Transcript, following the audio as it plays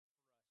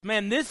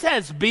Man, this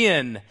has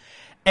been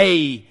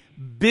a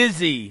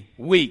busy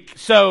week.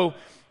 So,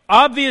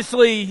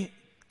 obviously,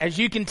 as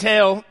you can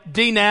tell,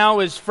 D Now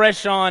is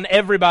fresh on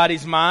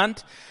everybody's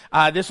mind.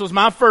 This was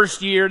my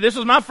first year. This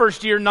was my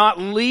first year not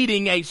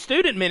leading a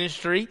student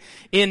ministry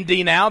in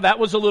D Now. That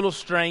was a little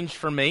strange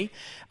for me.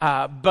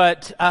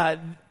 But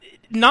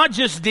not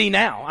just D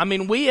Now. I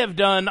mean, we have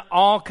done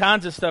all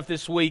kinds of stuff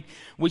this week.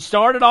 We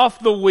started off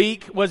the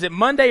week, was it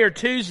Monday or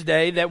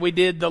Tuesday, that we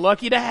did the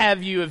Lucky to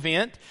Have You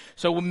event.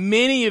 So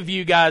many of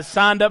you guys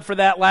signed up for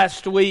that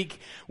last week.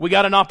 We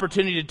got an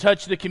opportunity to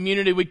touch the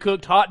community. We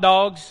cooked hot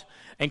dogs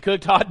and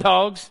cooked hot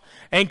dogs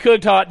and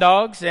cooked hot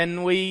dogs.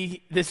 And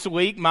this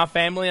week, my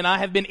family and I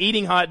have been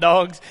eating hot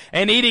dogs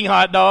and eating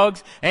hot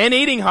dogs and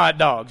eating hot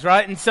dogs,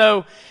 right? And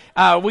so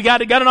we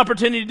got an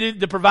opportunity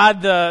to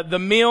provide the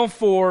meal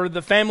for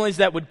the families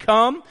that would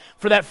come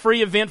for that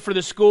free event for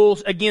the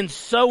schools. Again,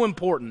 so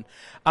important.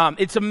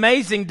 It's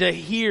amazing to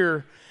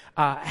hear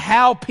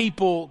how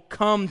people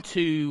come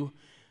to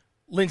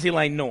Lindsay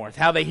Lane North,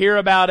 how they hear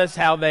about us,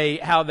 how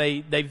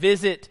they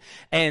visit,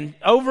 and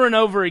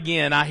over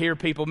again I hear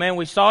people, man,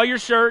 we saw your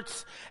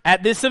shirts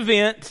at this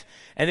event,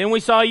 and then we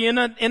saw you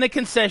in a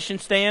concession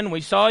stand,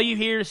 we saw you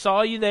here,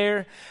 saw you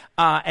there,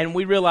 and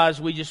we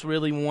realized we just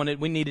really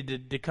we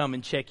needed to come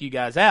and check you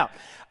guys out.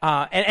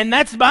 And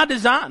that's by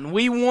design.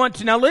 We want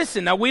to,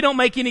 now we don't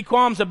make any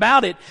qualms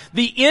about it.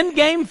 The end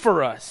game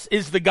for us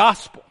is the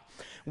gospel.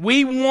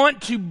 We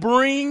want to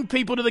bring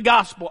people to the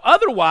gospel.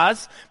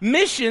 Otherwise,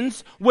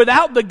 missions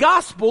without the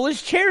gospel is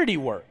charity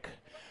work,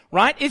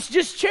 right? It's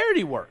just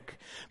charity work.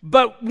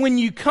 But when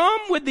you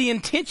come with the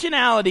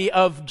intentionality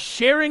of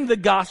sharing the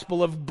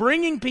gospel, of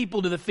bringing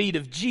people to the feet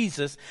of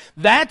Jesus,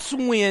 that's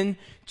when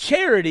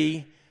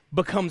charity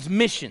becomes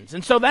missions.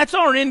 And so that's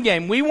our end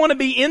game. We want to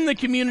be in the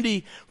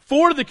community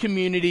for the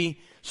community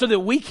so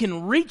that we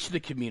can reach the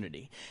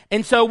community.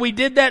 And so we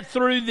did that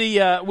through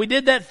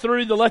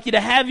the Lucky to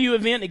Have You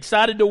event.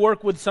 Excited to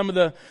work with some of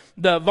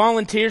the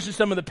volunteers and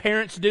some of the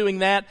parents doing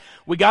that.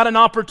 We got an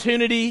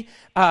opportunity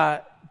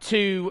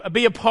to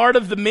be a part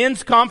of the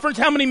men's conference.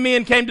 How many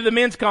men came to the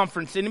men's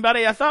conference?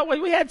 Anybody? I thought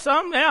we had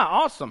some. Yeah,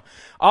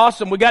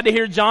 awesome. We got to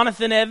hear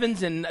Jonathan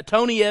Evans and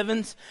Tony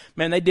Evans.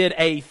 Man, they did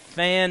a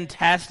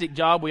fantastic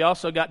job. We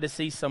also got to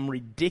see some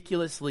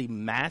ridiculously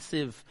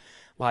massive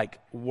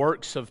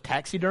works of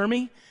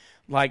taxidermy.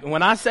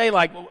 When I say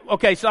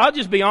okay, so I'll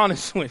just be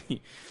honest with you.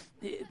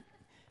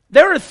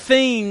 There are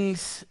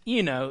things,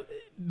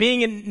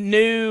 being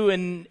new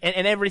and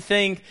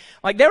everything,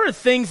 there are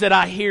things that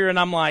I hear and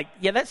I'm like,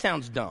 yeah, that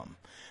sounds dumb.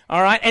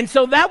 All right. And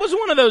so that was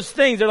one of those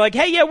things. They're like,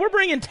 hey, yeah, we're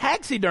bringing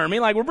taxidermy.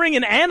 We're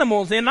bringing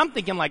animals in. I'm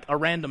thinking a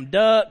random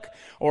duck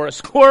or a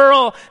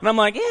squirrel. And I'm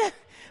like, yeah.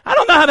 I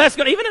don't know how that's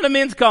going to, even in a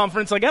men's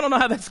conference, I don't know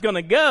how that's going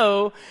to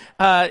go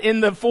in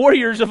the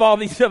foyers of all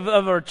these of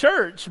our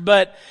church.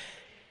 But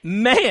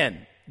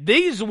man,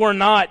 these were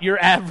not your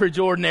average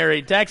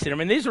ordinary taxidermy.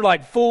 I mean, these were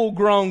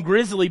full-grown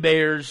grizzly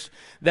bears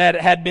that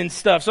had been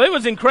stuffed. So it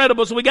was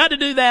incredible. So we got to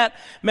do that.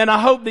 Man, I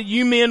hope that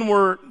you men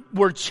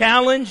were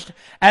challenged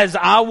as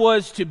I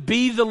was to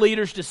be the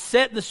leaders, to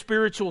set the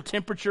spiritual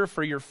temperature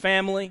for your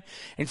family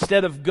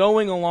instead of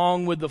going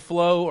along with the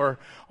flow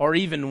or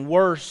even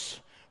worse,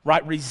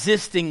 right,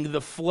 resisting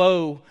the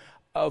flow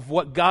of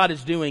what God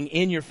is doing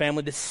in your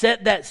family, to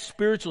set that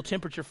spiritual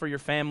temperature for your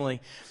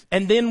family.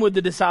 And then with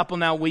the Disciple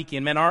Now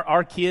weekend, man,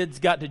 our kids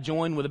got to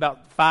join with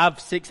about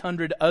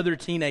 500-600 other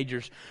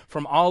teenagers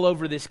from all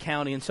over this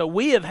county. And so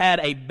we have had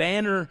a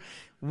banner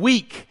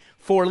week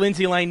for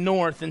Lindsay Lane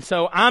North. And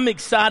so I'm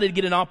excited to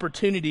get an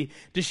opportunity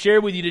to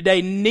share with you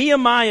today.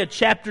 Nehemiah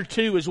chapter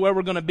 2 is where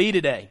we're going to be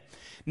today.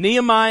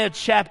 Nehemiah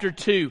chapter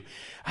 2.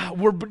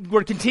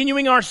 We're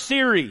continuing our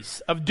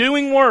series of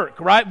doing work,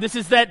 right? This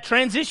is that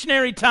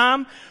transitionary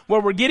time where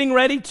we're getting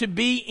ready to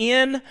be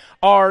in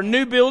our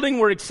new building.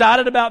 We're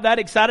excited about that,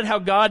 excited how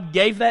God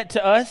gave that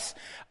to us.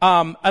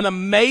 An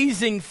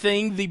amazing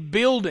thing, the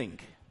building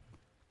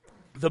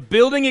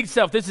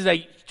itself, this is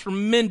a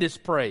tremendous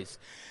praise.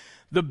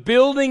 The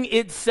building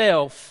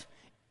itself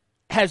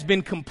has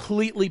been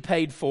completely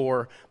paid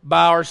for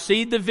by our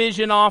Seed the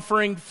Vision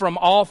offering from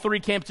all three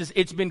campuses.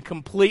 It's been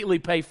completely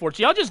paid for.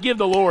 So y'all just give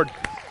the Lord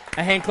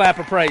a hand clap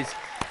of praise.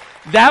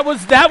 That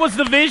was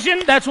the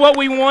vision. That's what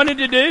we wanted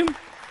to do.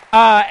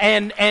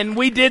 And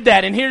we did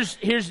that. And here's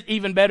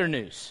even better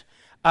news.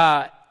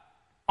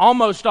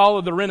 Almost all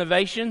of the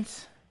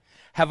renovations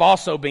have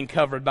also been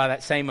covered by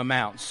that same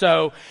amount.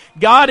 So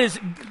God is,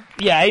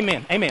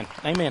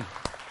 amen.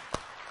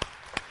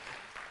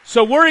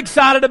 So we're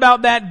excited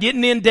about that,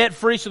 getting in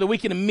debt-free so that we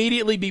can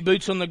immediately be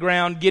boots on the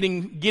ground,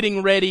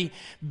 getting ready,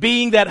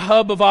 being that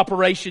hub of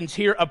operations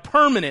here, a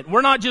permanent.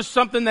 We're not just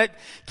something that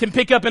can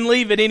pick up and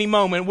leave at any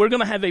moment. We're going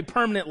to have a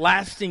permanent,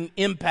 lasting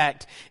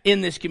impact in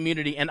this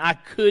community, and I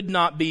could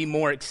not be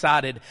more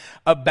excited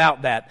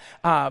about that.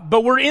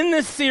 But we're in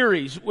this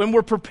series when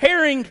we're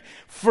preparing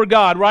for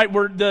God, right?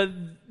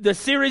 the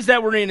series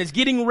that we're in is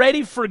getting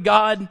ready for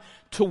God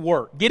to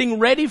work, getting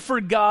ready for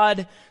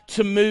God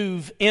to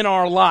move in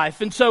our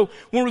life. And so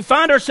when we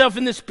find ourselves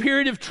in this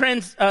period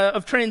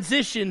of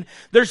transition,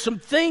 there's some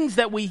things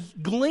that we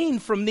glean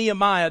from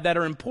Nehemiah that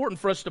are important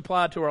for us to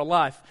apply to our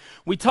life.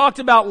 We talked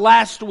about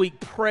last week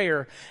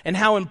prayer and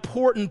how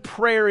important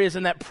prayer is,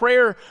 and that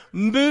prayer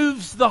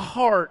moves the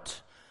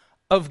heart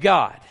of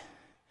God.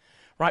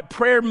 Right?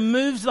 Prayer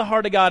moves the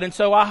heart of God. And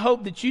so I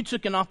hope that you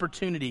took an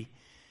opportunity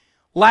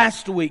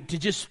last week to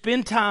just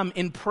spend time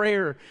in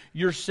prayer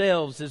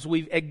yourselves, as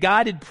a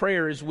guided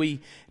prayer as we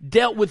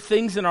dealt with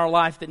things in our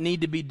life that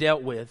need to be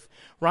dealt with.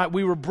 Right?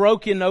 We were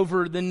broken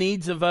over the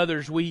needs of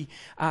others. We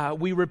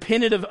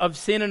repented of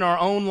sin in our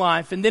own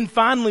life. And then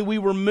finally we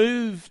were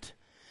moved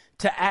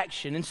to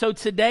action. And so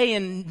today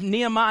in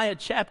Nehemiah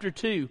chapter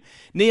 2,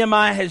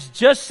 Nehemiah has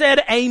just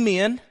said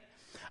amen.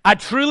 I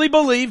truly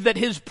believe that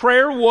his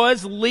prayer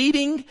was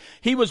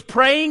he was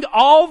praying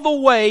all the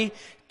way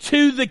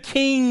to the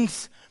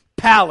king's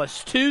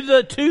palace, to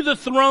the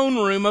throne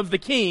room of the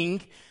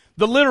king,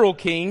 the literal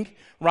king,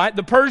 right?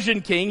 The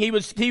Persian king. He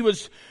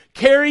was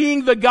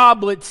carrying the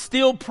goblet,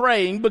 still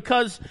praying,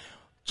 because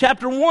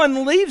chapter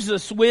 1 leaves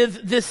us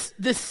with this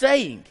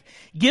saying: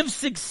 give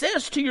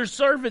success to your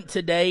servant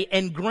today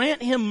and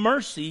grant him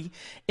mercy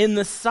in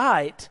the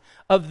sight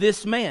of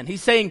this man.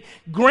 He's saying,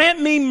 grant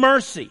me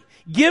mercy.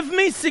 Give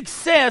me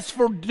success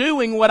for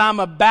doing what I'm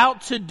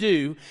about to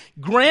do.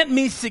 Grant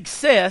me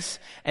success.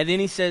 And then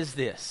he says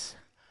this: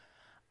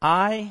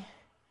 I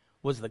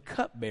was the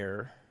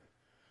cupbearer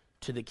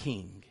to the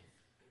king.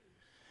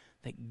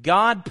 That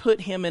God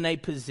put him in a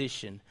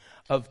position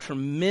of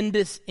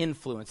tremendous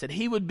influence, that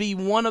he would be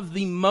one of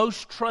the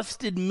most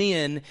trusted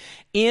men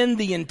in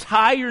the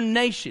entire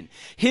nation.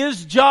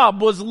 His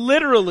job was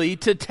literally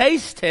to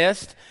taste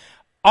test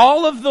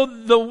all of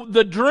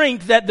the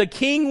drink that the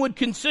king would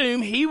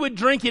consume. He would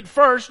drink it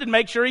first and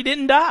make sure he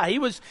didn't die. He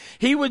was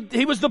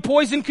the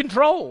poison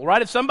control,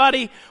 right? If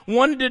somebody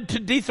wanted to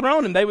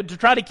dethrone him, they would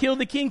try to kill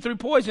the king through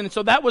poison. And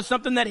so that was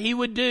something that he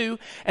would do,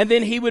 and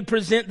then he would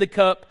present the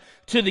cup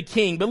to the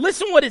king. But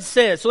listen what it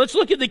says. So let's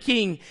look at the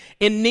king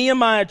in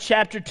Nehemiah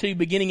chapter 2,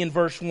 beginning in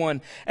verse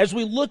 1. As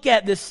we look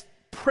at this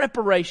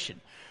preparation,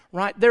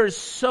 right? There is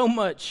so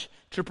much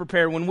to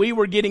prepare. When we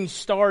were getting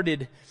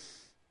started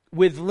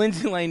with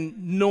Lindsay Lane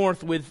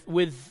North,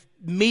 with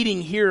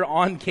meeting here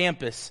on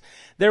campus,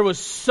 there was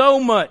so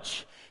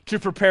much to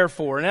prepare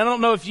for. And I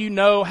don't know if you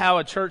know how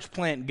a church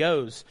plant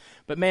goes,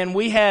 but man,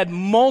 we had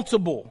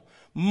multiple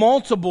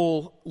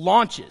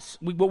launches,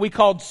 what we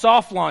called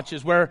soft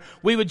launches, where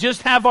we would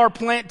just have our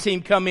plant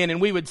team come in and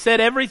we would set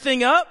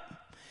everything up.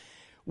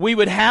 We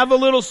would have a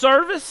little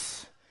service,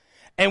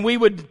 and we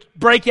would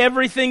break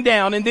everything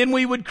down, and then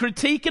we would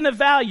critique and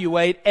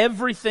evaluate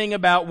everything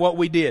about what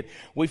we did.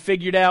 We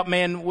figured out,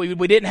 man, we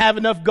didn't have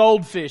enough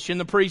goldfish in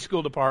the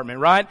preschool department,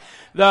 right?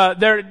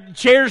 Their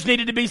chairs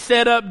needed to be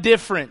set up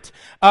different.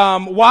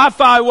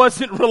 Wi-Fi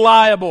wasn't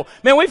reliable.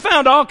 Man, we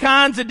found all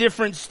kinds of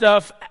different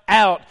stuff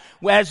out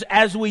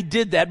as we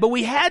did that. But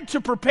we had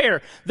to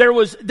prepare. There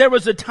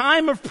was a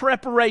time of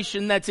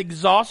preparation that's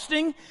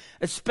exhausting,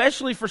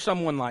 especially for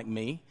someone like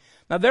me.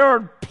 Now, there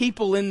are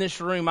people in this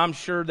room, I'm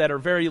sure, that are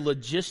very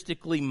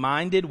logistically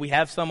minded. We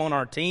have some on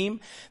our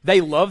team.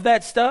 They love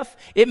that stuff.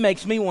 It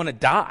makes me want to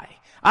die.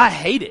 I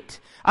hate it.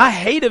 I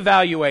hate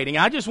evaluating.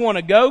 I just want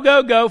to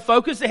go,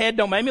 focus ahead.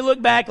 Don't make me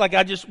look back.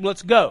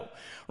 Let's go.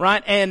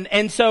 Right?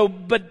 And so,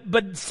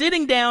 but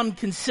sitting down,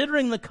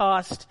 considering the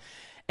cost,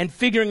 and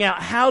figuring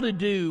out how to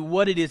do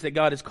what it is that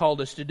God has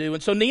called us to do.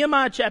 And so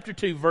Nehemiah chapter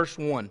 2, verse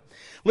 1.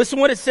 Listen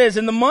what it says.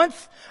 In the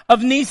month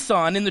of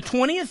Nisan, in the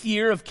 20th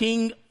year of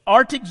King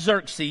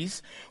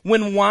Artaxerxes,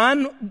 when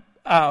wine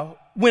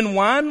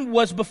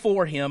was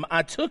before him,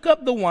 I took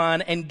up the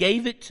wine and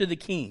gave it to the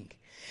king.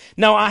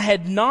 Now I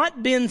had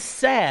not been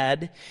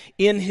sad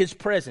in his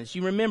presence.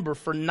 You remember,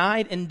 for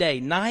night and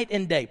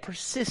day,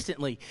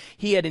 persistently,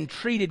 he had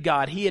entreated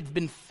God. He had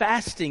been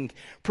fasting,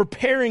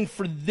 preparing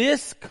for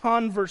this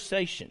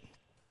conversation.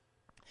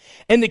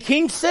 And the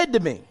king said to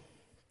me,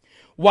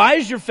 why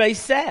is your face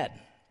sad?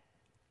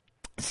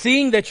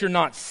 Seeing that you're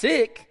not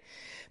sick,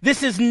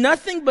 this is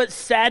nothing but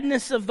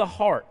sadness of the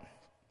heart.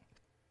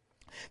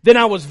 Then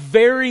I was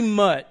very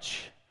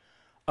much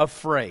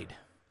afraid.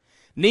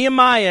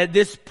 Nehemiah, at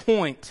this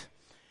point,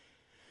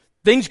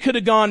 things could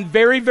have gone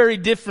very, very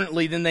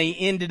differently than they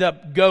ended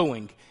up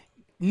going.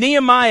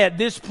 Nehemiah, at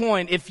this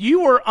point, if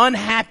you were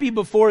unhappy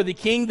before the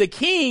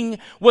king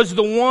was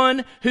the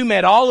one who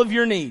met all of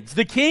your needs.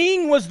 The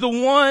king was the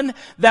one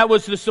that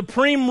was the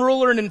supreme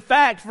ruler, and in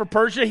fact, for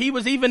Persia, he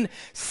was even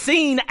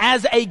seen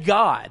as a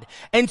god.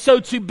 And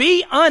so to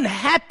be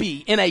unhappy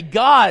in a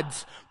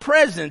god's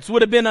presence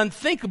would have been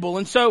unthinkable.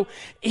 And so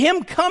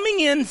him coming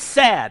in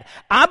sad,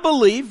 I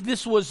believe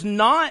this was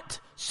not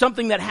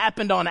something that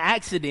happened on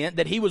accident,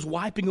 that he was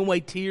wiping away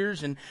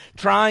tears and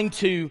trying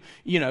to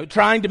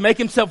make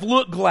himself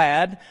look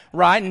glad,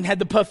 right? And had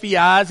the puffy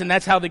eyes, and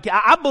that's how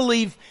I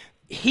believe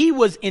he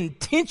was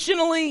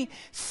intentionally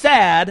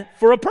sad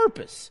for a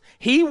purpose.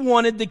 He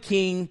wanted the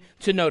king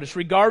to notice,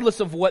 regardless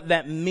of what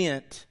that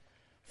meant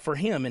for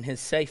him and his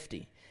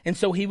safety. And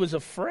so he was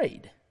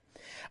afraid.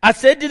 I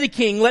said to the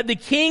king, let the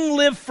king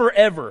live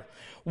forever.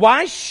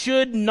 Why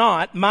should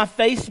not my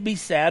face be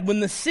sad when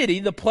the city,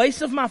 the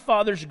place of my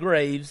father's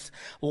graves,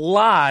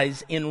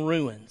 lies in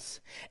ruins,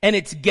 and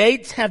its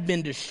gates have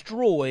been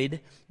destroyed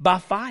by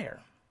fire?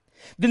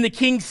 Then the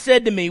king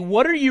said to me,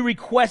 what are you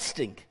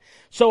requesting?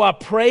 So I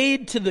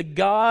prayed to the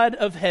God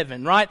of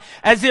heaven, right?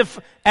 As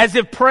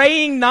if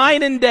praying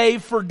night and day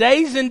for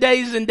days and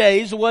days and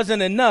days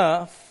wasn't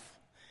enough,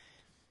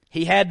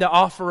 he had to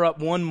offer up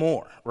one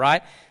more,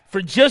 right?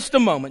 For just a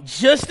moment,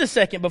 just a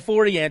second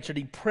before he answered,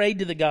 he prayed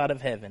to the God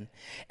of heaven.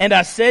 And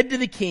I said to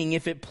the king,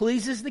 if it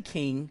pleases the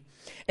king,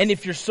 and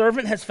if your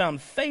servant has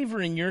found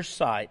favor in your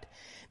sight,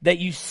 that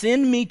you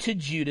send me to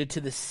Judah, to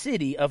the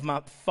city of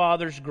my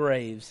father's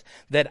graves,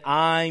 that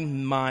I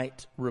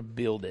might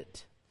rebuild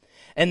it.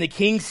 And the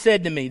king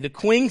said to me, the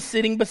queen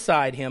sitting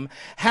beside him,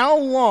 how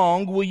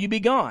long will you be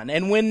gone?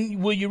 And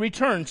when will you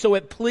return? So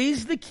it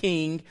pleased the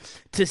king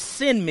to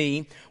send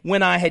me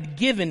when I had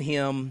given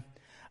him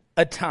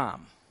a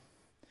time.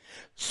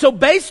 So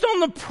based on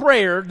the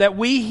prayer that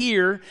we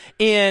hear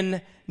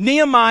in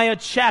Nehemiah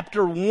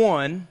chapter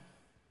 1,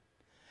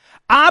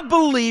 I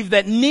believe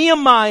that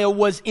Nehemiah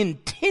was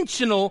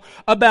intentional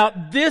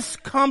about this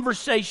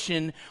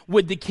conversation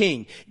with the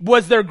king.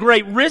 Was there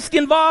great risk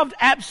involved?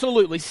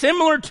 Absolutely.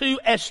 Similar to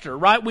Esther,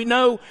 right? We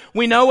know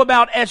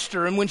about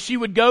Esther and when she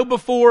would go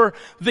before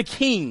the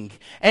king.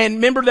 And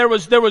remember there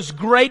was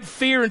great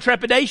fear and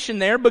trepidation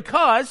there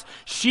because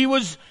she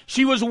was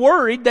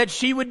worried that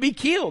she would be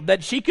killed,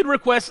 that she could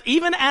request,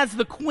 even as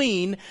the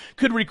queen,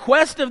 could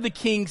request of the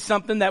king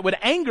something that would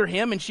anger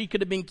him and she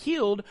could have been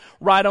killed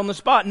right on the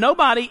spot.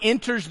 Nobody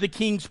enters the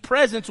king's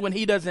presence when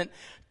he doesn't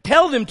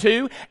tell them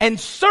to, and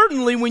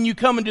certainly when you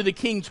come into the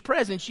king's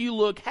presence, you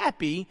look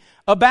happy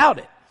about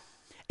it.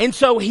 And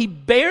so he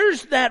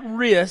bears that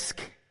risk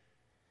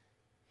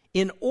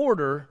in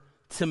order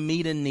to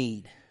meet a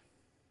need.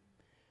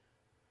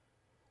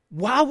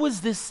 Why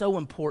was this so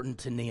important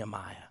to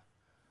Nehemiah?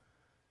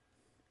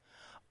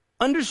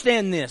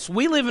 Understand this,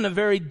 we live in a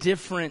very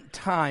different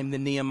time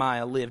than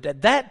Nehemiah lived.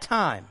 At that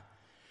time,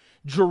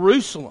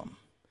 Jerusalem,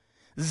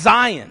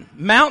 Zion,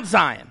 Mount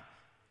Zion,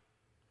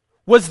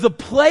 was the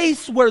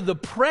place where the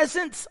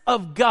presence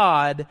of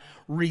God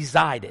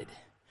resided.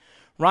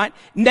 Right?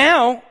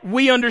 Now,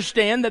 we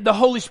understand that the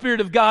Holy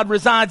Spirit of God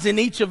resides in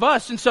each of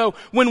us. And so,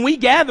 when we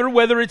gather,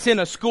 whether it's in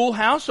a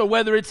schoolhouse or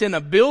whether it's in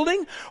a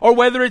building or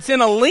whether it's in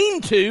a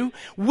lean-to,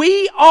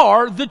 we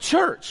are the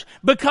church.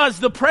 Because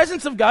the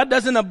presence of God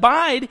doesn't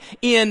abide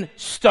in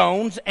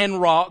stones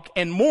and rock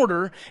and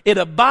mortar. It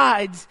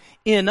abides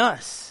in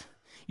us.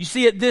 You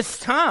see, at this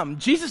time,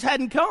 Jesus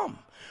hadn't come.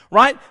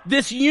 Right?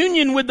 This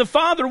union with the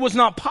Father was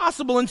not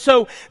possible. And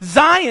so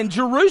Zion,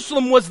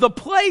 Jerusalem, was the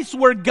place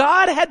where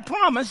God had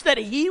promised that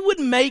He would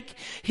make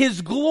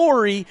His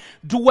glory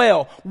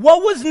dwell.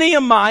 What was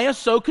Nehemiah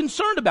so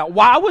concerned about?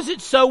 Why was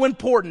it so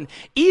important?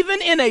 Even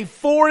in a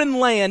foreign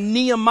land,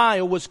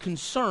 Nehemiah was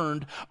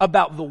concerned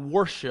about the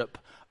worship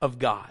of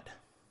God.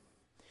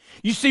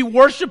 You see,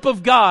 worship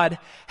of God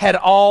had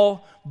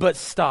all but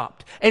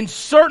stopped. And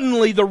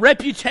certainly the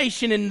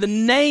reputation and the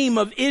name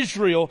of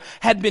Israel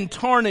had been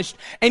tarnished,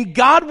 and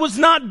God was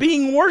not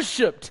being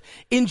worshiped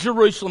in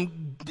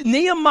Jerusalem.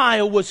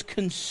 Nehemiah was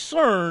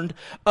concerned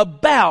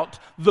about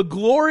the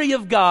glory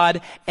of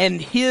God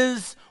and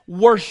His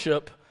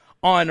worship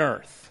on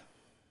earth.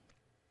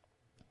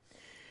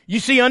 You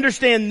see,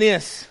 understand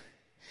this.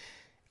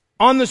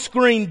 On the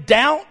screen,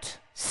 doubt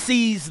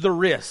sees the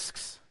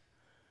risks.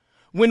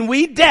 When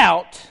we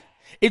doubt,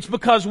 it's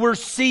because we're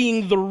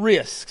seeing the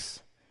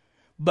risks.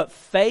 But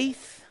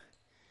faith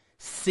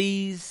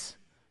sees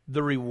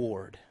the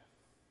reward.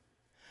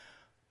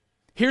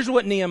 Here's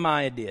what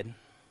Nehemiah did.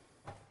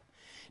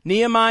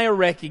 Nehemiah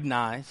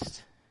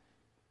recognized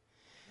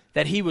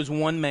that he was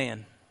one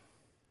man.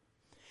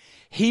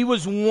 He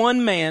was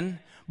one man,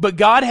 but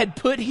God had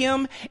put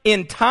him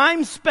in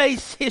time,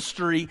 space,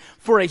 history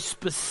for a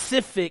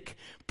specific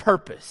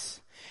purpose.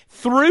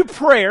 Through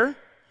prayer,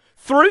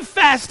 through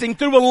fasting,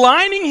 through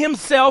aligning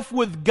himself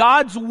with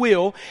God's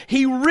will,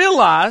 he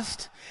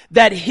realized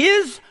that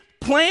his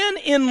plan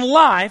in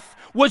life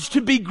was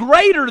to be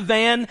greater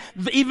than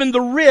even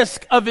the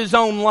risk of his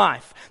own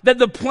life. That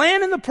the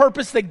plan and the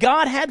purpose that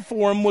God had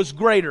for him was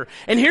greater.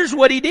 And here's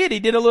what he did. He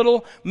did a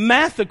little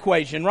math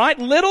equation, right?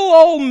 Little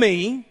old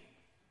me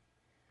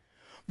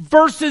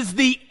versus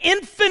the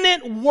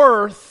infinite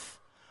worth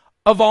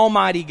of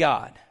Almighty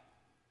God.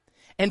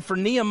 And for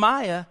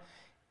Nehemiah,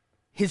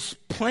 his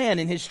plan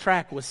and his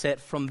track was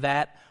set from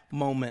that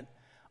moment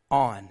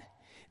on.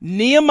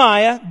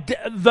 Nehemiah,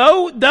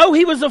 though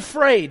he was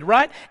afraid,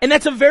 right? And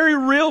that's a very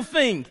real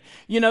thing.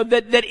 You know,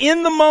 that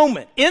in the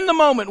moment,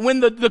 when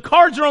the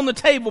cards are on the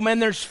table, man,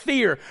 there's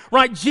fear,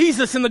 right?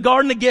 Jesus in the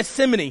Garden of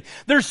Gethsemane,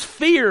 there's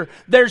fear,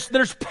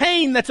 there's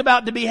pain that's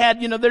about to be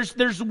had, you know,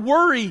 there's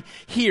worry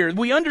here.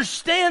 We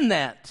understand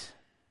that.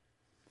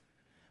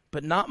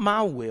 but not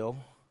my will,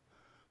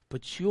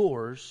 but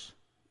yours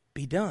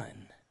be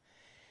done.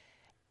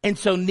 And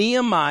so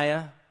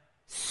Nehemiah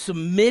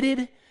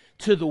submitted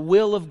to the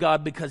will of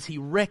God because he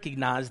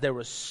recognized there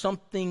was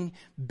something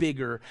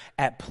bigger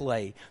at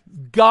play.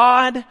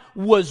 God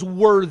was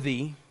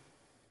worthy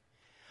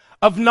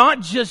of not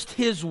just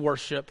his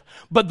worship,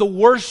 but the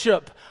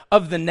worship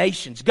of the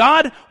nations.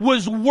 God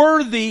was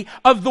worthy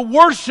of the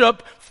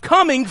worship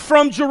coming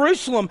from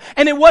Jerusalem,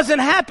 and it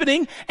wasn't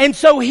happening, and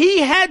so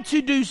he had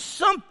to do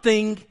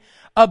something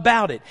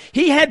about it.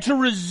 He had to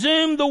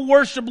resume the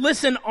worship.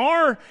 Listen,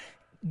 our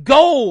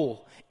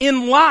goal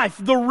in life,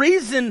 the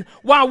reason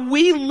why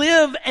we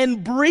live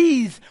and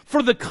breathe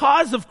for the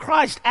cause of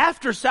Christ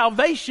after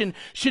salvation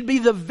should be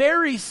the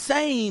very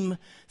same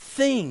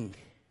thing.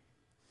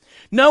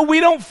 No, we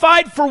don't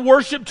fight for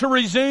worship to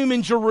resume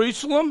in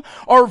Jerusalem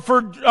or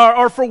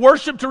for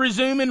worship to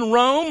resume in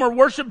Rome or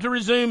worship to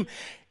resume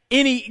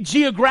any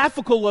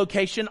geographical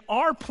location.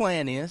 Our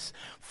plan is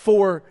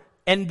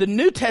and the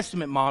New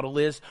Testament model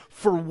is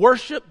for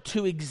worship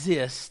to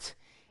exist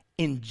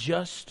in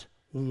just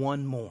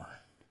one more.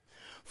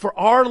 For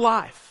our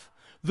life,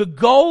 the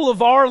goal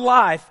of our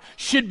life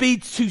should be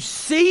to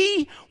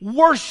see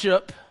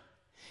worship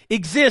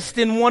exist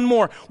in one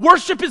more.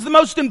 Worship is the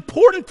most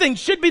important thing,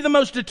 should be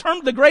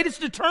the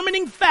greatest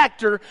determining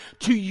factor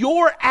to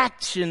your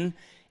action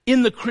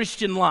in the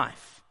Christian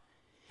life.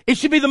 It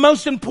should be the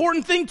most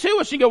important thing to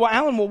us. You go, well,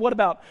 Alan, what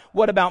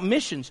about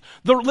missions?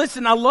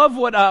 Listen, I love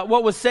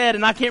what was said,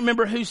 and I can't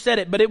remember who said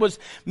it, but it was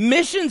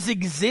missions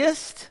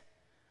exist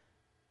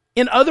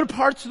in other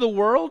parts of the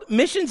world.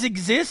 Missions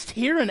exist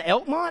here in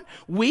Elkmont.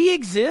 We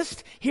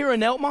exist here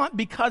in Elkmont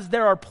because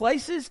there are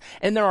places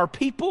and there are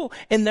people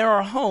and there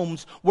are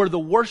homes where the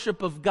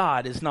worship of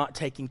God is not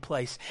taking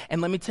place.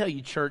 And let me tell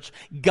you, church,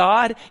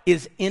 God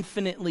is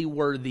infinitely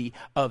worthy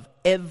of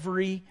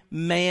every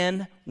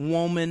man,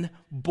 woman,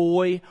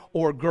 boy,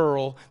 or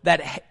girl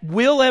that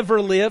will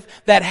ever live,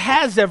 that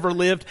has ever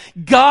lived.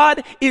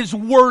 God is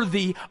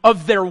worthy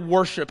of their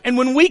worship. And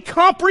when we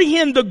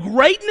comprehend the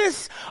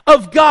greatness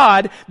of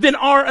God, then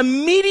our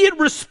immediate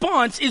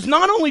response is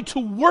not only to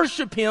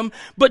worship Him,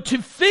 but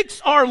to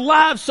fix our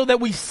lives so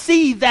that we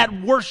see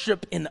that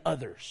worship in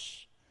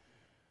others.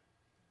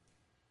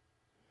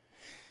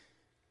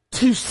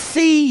 To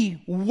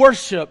see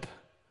worship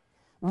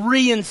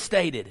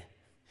reinstated.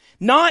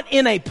 Not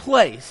in a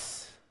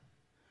place,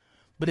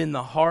 but in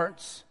the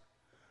hearts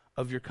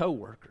of your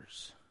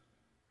coworkers,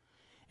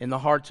 in the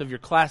hearts of your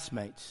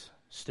classmates,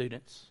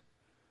 students,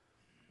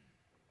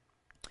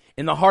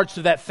 in the hearts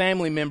of that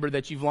family member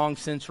that you've long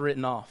since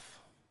written off,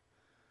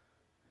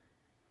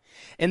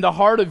 in the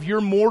heart of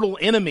your mortal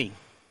enemy.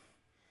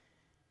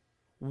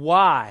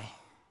 Why?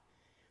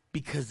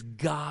 Because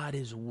God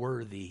is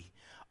worthy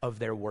of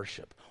their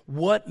worship.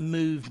 What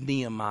moved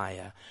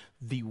Nehemiah?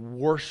 The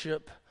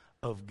worship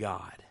of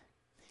God.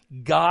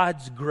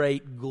 God's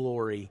great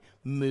glory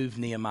moved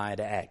Nehemiah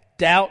to act.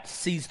 Doubt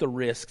sees the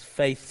risks,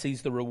 faith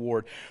sees the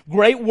reward.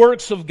 Great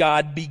works of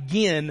God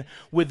begin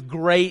with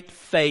great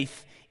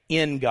faith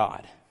in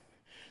God.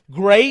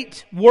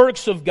 Great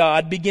works of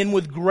God begin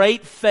with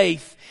great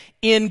faith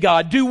in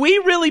God. Do we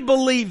really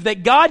believe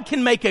that God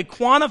can make a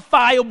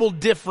quantifiable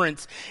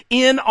difference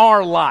in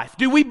our life?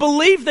 Do we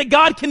believe that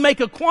God can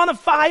make a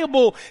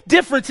quantifiable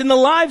difference in the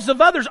lives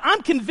of others?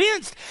 I'm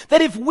convinced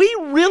that if we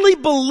really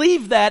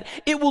believe that,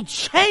 it will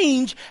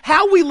change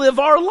how we live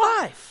our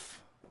life.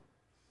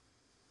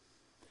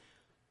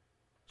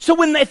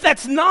 So if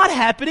that's not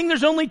happening,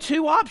 there's only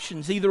two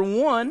options. Either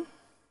one,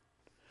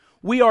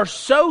 we are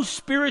so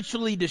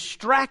spiritually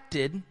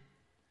distracted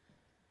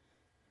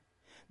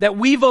that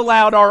we've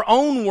allowed our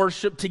own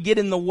worship to get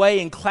in the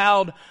way and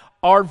cloud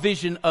our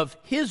vision of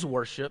His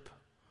worship.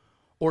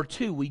 Or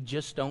two, we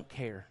just don't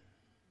care.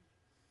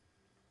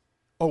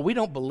 Or we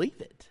don't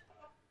believe it.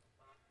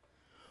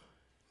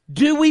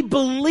 Do we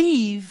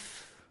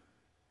believe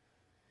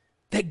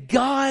that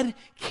God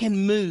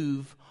can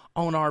move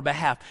on our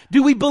behalf?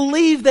 Do we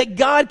believe that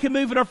God can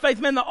move in our faith?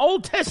 Man, the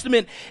Old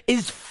Testament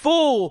is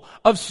full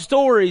of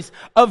stories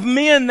of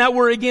men that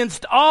were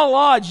against all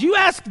odds. You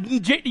ask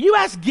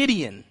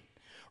Gideon,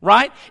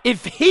 right?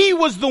 If he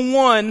was the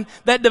one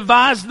that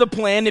devised the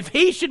plan, if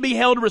he should be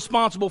held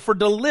responsible for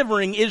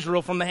delivering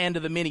Israel from the hand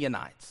of the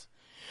Midianites.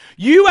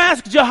 You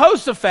ask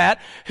Jehoshaphat,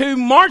 who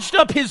marched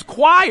up his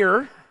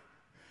choir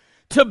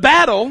to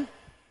battle,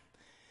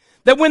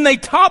 that when they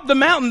topped the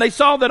mountain, they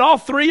saw that all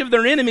three of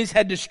their enemies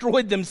had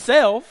destroyed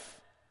themselves.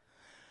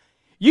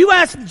 You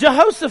ask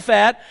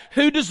Jehoshaphat,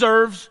 who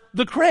deserves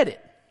the credit.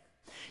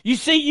 You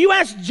see, you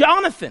ask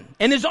Jonathan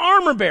and his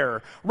armor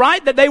bearer,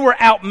 right? That they were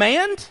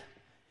outmanned,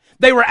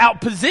 they were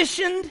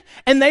outpositioned,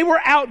 and they were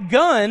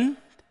outgunned.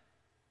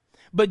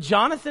 But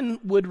Jonathan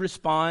would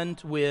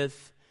respond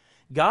with,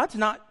 God's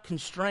not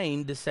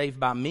constrained to save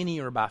by many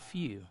or by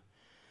few.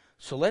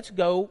 So let's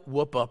go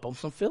whoop up on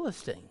some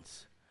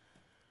Philistines.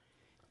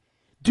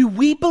 Do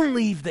we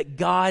believe that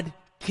God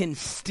can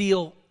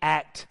still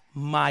act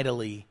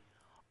mightily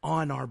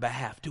on our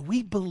behalf. Do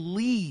we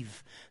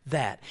believe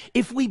that?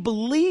 If we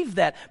believe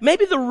that,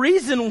 maybe the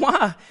reason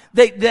why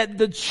that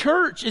the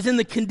church is in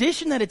the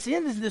condition that it's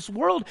in this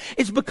world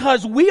is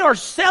because we are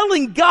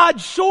selling God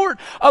short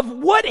of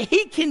what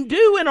He can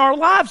do in our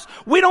lives.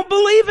 We don't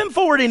believe Him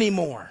for it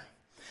anymore.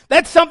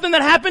 That's something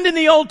that happened in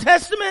the Old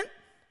Testament.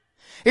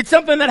 It's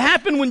something that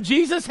happened when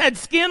Jesus had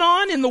skin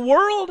on in the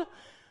world,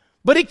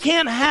 but it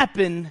can't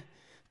happen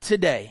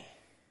today.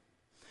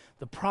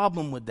 The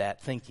problem with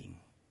that thinking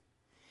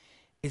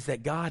is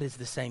that God is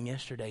the same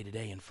yesterday,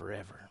 today, and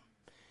forever.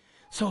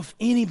 So if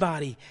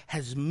anybody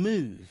has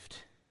moved,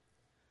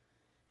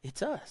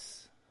 it's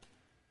us.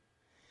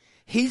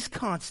 He's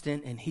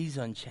constant and He's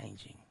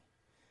unchanging.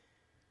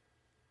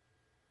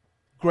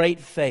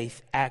 Great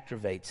faith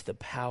activates the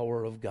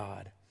power of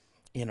God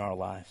in our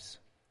lives.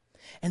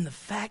 And the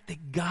fact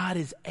that God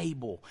is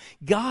able,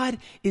 God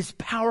is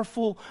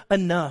powerful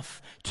enough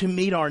to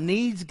meet our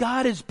needs,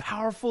 God is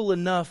powerful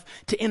enough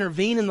to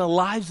intervene in the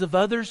lives of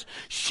others,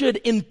 should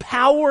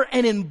empower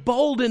and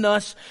embolden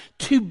us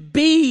to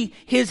be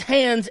His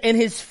hands and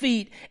His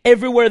feet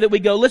everywhere that we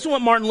go. Listen to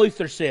what Martin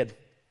Luther said.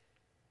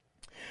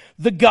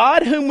 The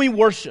God whom we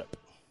worship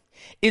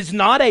is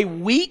not a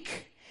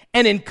weak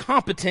and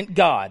incompetent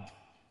God.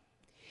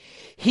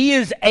 He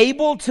is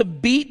able to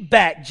beat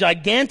back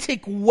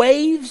gigantic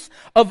waves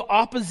of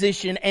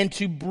opposition and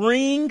to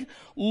bring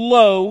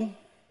low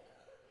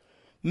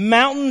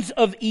mountains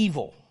of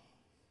evil.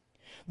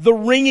 The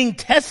ringing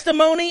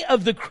testimony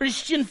of the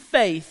Christian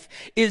faith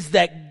is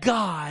that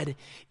God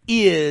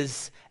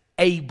is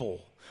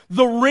able.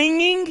 The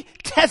ringing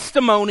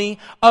testimony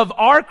of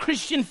our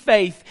Christian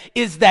faith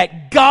is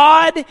that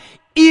God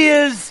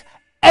is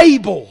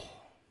able.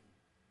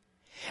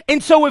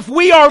 And so if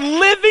we are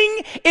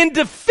living in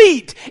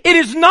defeat, it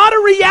is not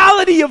a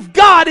reality of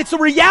God, it's a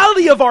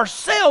reality of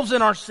ourselves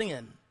and our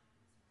sin.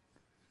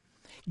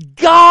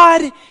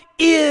 God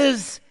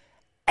is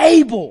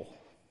able.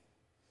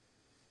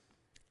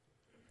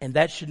 And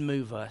that should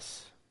move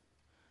us.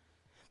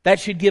 That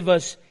should give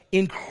us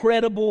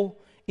incredible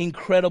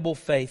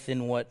faith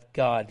in what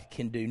God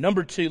can do.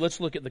 Number 2,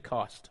 let's look at the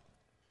cost.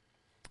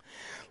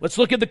 Let's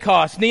look at the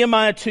cost.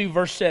 Nehemiah 2,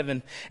 verse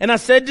 7. And I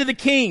said to the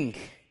king,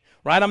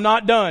 right, I'm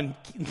not done.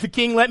 The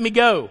king let me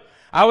go.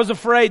 I was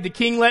afraid. The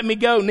king let me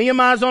go.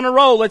 Nehemiah's on a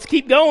roll. Let's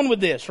keep going with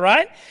this,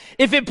 right?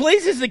 If it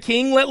pleases the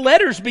king, let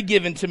letters be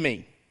given to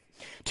me,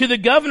 to the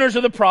governors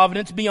of the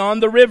province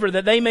beyond the river,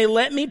 that they may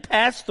let me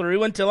pass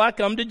through until I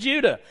come to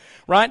Judah,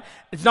 right?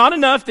 It's not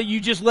enough that you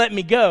just let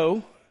me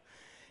go.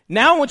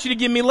 Now I want you to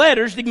give me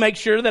letters to make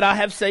sure that I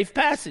have safe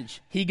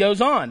passage. He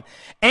goes on.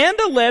 And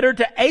a letter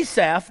to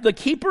Asaph, the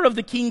keeper of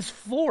the king's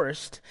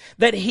forest,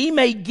 that he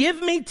may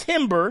give me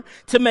timber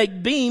to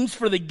make beams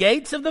for the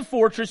gates of the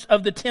fortress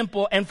of the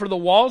temple and for the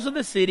walls of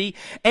the city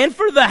and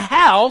for the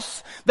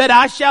house that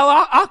I shall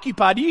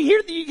occupy. Do you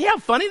hear how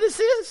funny this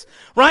is?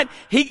 Right?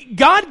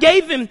 God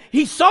gave him,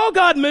 he saw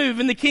God move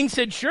and the king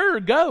said, sure,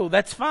 go,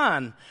 that's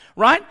fine.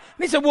 Right?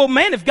 And he said, well,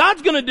 man, if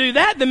God's going to do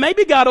that, then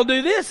maybe God will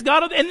do this. And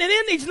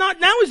then he's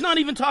not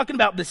even talking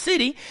about the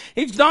city.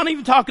 He's not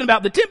even talking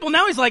about the temple.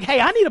 Now he's like, hey,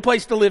 I need a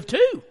place to live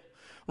too.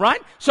 Right?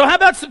 So how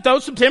about throw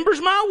some timbers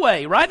my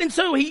way? Right? And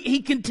so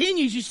he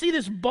continues. You see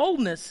this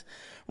boldness.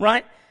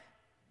 Right?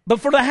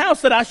 But for the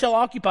house that I shall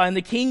occupy, and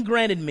the king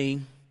granted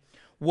me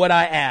what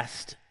I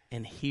asked.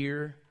 And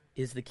here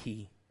is the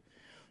key.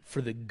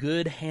 For the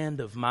good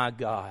hand of my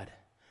God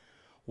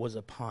was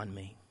upon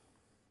me.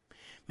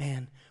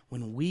 Man,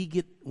 when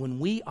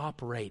we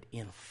operate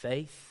in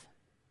faith,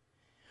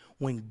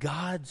 when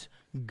God's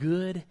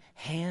good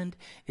hand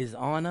is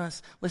on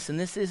us, listen,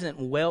 this isn't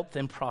wealth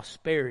and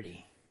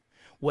prosperity.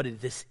 What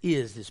this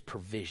is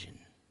provision.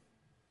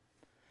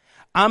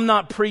 I'm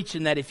not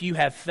preaching that if you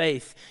have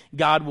faith,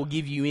 God will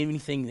give you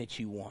anything that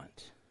you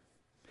want.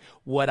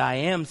 What I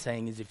am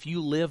saying is if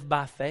you live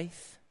by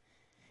faith,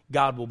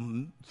 God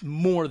will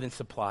more than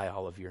supply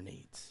all of your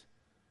needs.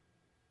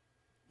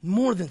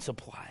 More than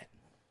supply it.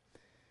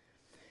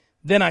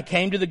 Then I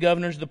came to the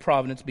governors of the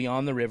province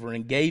beyond the river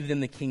and gave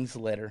them the king's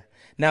letter.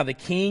 Now the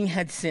king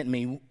had sent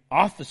me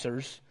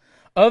officers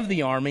of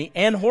the army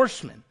and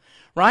horsemen.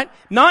 Right?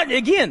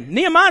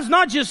 Nehemiah's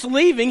not just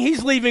leaving.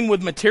 He's leaving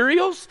with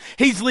materials.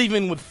 He's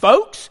leaving with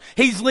folks.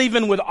 He's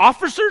leaving with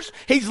officers.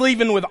 He's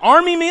leaving with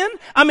army men.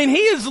 I mean,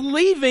 he is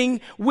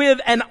leaving with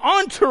an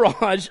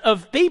entourage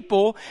of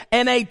people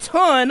and a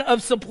ton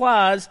of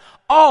supplies,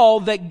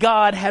 all that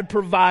God had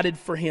provided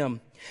for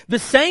him. The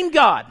same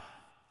God,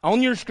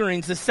 on your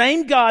screens, the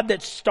same God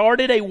that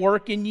started a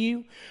work in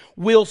you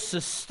will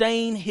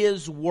sustain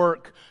His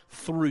work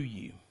through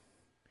you.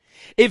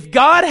 If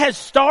God has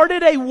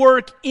started a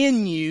work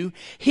in you,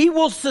 He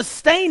will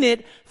sustain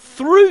it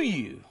through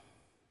you.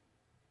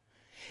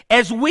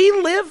 As we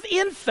live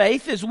in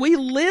faith, as we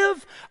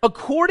live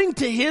according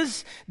to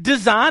His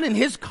design and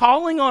His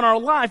calling on our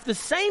life, the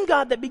same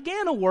God that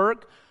began a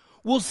work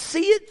will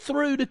see it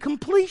through to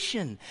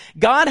completion.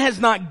 God has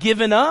not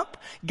given up.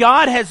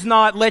 God has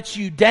not let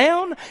you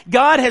down.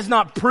 God has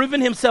not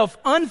proven Himself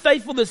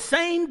unfaithful. The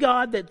same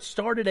God that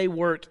started a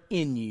work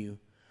in you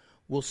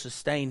will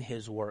sustain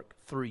His work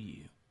through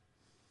you.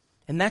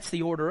 And that's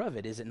the order of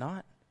it, is it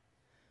not?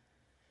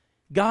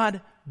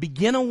 God,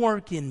 begin a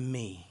work in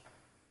me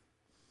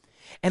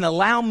and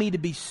allow me to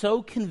be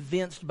so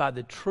convinced by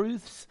the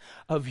truths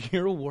of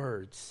your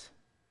words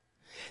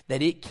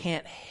that I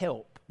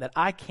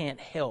can't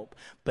help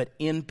but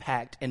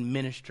impact and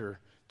minister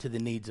to the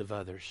needs of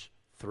others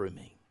through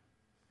me.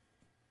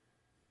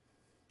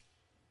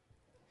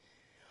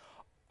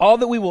 All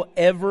that we will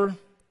ever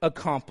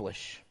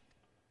accomplish.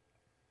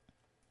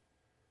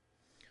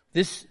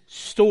 This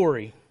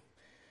story,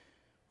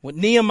 what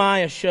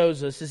Nehemiah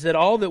shows us is that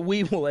all that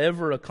we will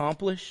ever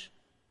accomplish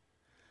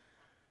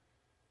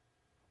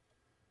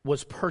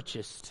was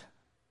purchased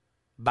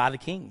by the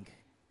king.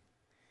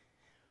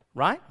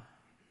 Right?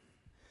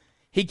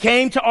 He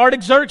came to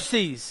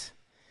Artaxerxes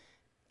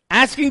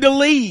asking to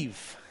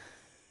leave.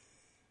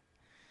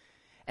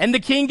 And the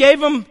king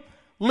gave him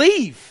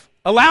leave,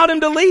 allowed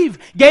him to leave,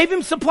 gave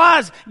him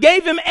supplies,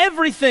 gave him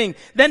everything.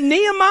 That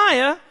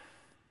Nehemiah,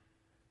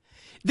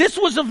 this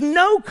was of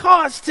no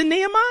cost to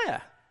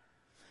Nehemiah.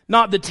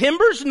 Not the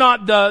timbers,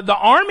 not the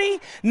army,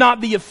 not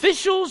the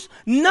officials,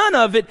 none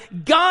of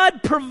it.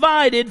 God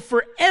provided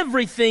for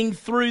everything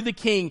through the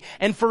king.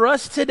 And for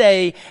us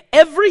today,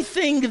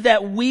 everything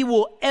that we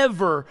will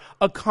ever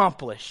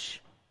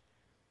accomplish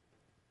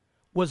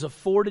was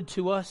afforded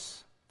to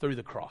us through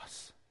the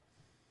cross.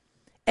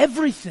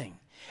 Everything.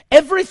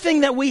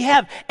 Everything that we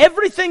have,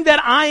 everything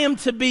that I am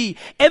to be,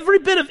 every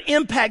bit of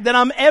impact that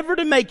I'm ever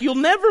to make, you'll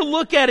never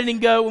look at it and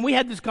go, and we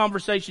had this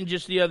conversation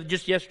just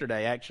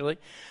yesterday, actually.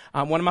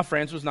 One of my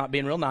friends was not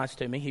being real nice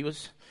to me. He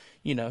was,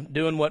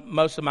 doing what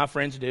most of my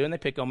friends do, and they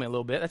pick on me a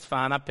little bit. That's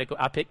fine. I pick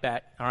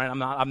back. All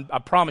right. I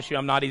promise you,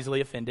 I'm not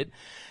easily offended.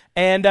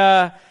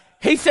 And,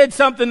 he said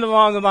something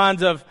along the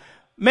lines of,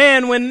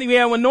 man,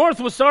 when North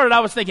was started,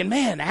 I was thinking,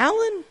 man,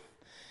 Alan?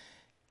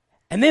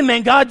 And then,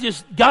 man, God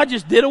just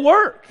did a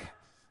work.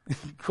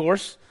 Of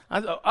course,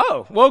 I thought,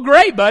 oh, well,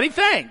 great, buddy,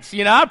 thanks.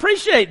 I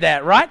appreciate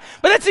that, right?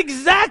 But that's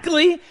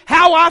exactly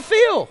how I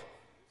feel.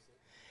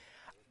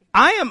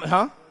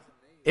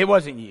 It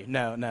wasn't you.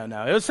 No.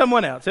 It was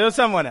someone else.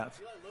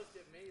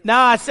 No,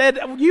 I said,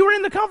 you were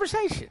in the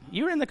conversation.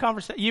 You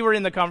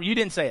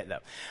didn't say it, though.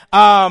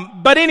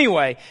 But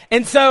anyway,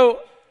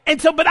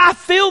 but I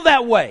feel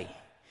that way.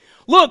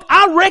 Look,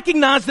 I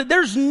recognize that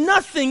there's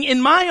nothing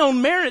in my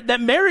own merit that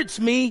merits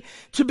me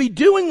to be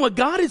doing what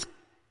God has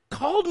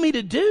called me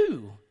to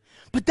do.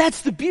 But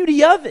that's the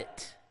beauty of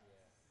it.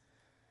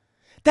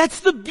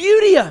 That's the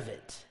beauty of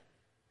it.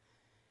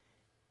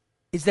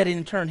 Is that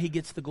in turn He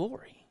gets the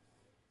glory.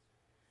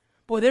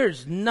 Boy,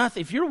 there's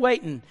nothing. If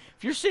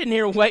you're sitting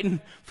here waiting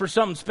for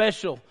something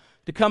special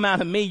to come out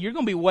of me, you're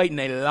going to be waiting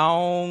a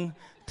long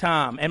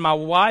time. And my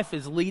wife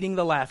is leading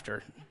the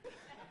laughter.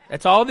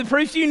 That's all the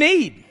proof you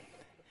need.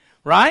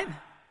 Right?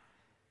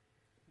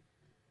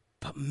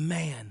 But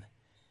man,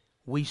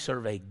 we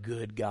serve a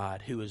good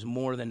God who is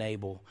more than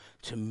able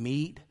to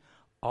meet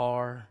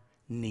our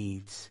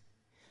needs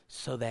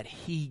so that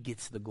He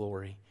gets the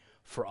glory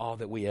for all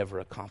that we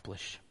ever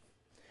accomplish.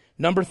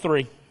 Number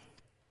three,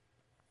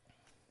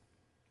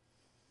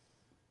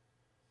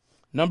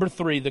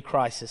 the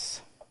crisis.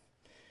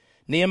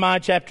 Nehemiah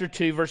chapter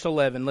 2, verse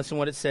 11. Listen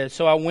what it says.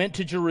 So I went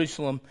to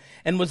Jerusalem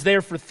and was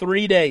there for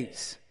 3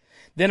 days.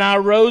 Then I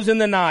arose in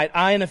the night,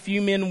 I and a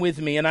few men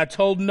with me, and I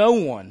told no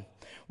one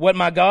what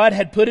my God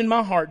had put in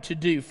my heart to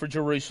do for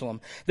Jerusalem.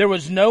 There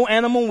was no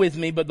animal with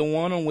me but the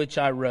one on which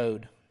I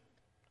rode.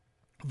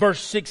 Verse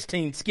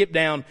 16, skip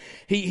down.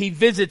 He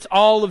visits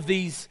all of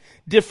these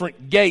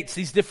different gates,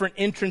 these different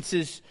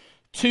entrances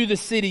to the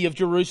city of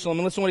Jerusalem.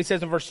 And listen to what he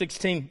says in verse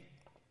 16.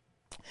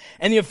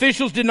 And the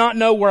officials did not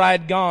know where I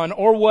had gone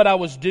or what I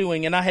was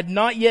doing, and I had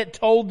not yet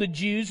told the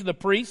Jews, the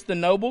priests, the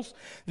nobles,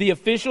 the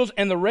officials,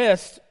 and the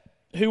rest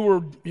who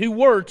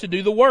were to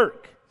do the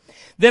work.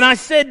 Then I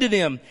said to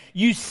them,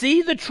 you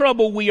see the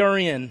trouble we are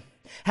in,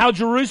 how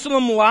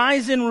Jerusalem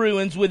lies in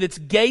ruins with its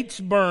gates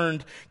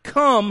burned.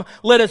 Come,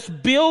 let us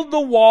build the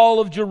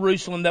wall of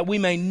Jerusalem that we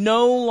may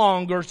no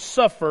longer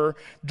suffer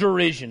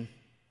derision.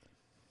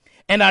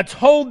 And I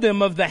told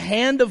them of the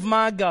hand of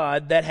my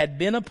God that had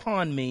been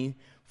upon me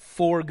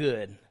for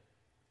good.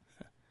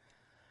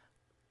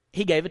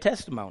 He gave a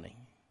testimony.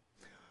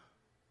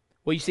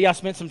 Well, you see, I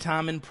spent some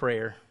time in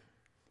prayer.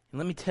 And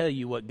let me tell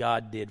you what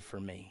God did for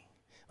me.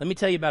 Let me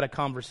tell you about a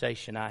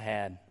conversation I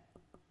had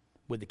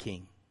with the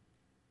king.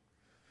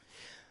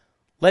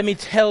 Let me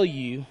tell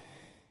you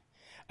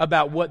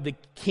about what the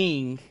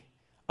king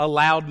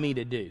allowed me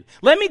to do.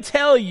 Let me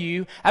tell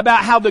you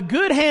about how the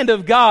good hand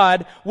of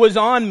God was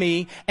on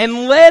me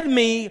and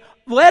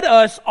led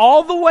us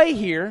all the way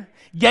here,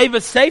 gave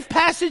us safe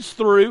passage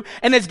through,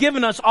 and has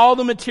given us all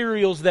the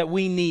materials that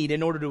we need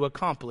in order to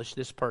accomplish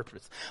this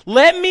purpose.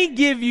 Let me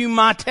give you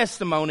my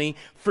testimony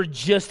for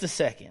just a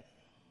second.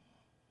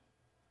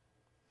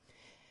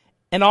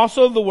 And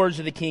also the words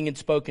of the king had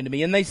spoken to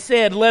me. And they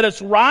said, let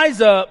us rise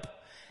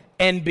up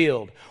and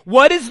build.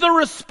 What is the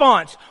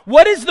response?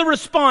 What is the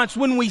response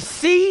when we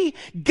see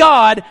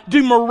God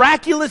do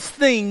miraculous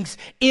things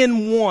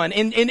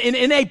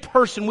in a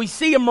person? We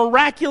see a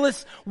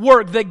miraculous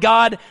work that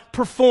God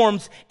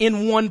performs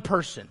in one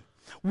person.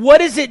 What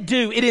does it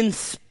do? It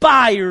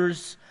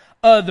inspires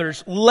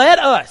others. Let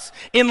us,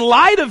 in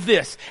light of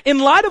this, in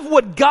light of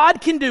what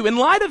God can do, in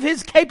light of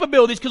His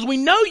capabilities, because we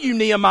know you,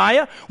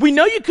 Nehemiah. We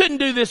know you couldn't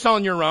do this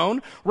on your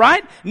own,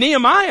 right?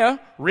 Nehemiah,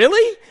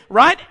 really?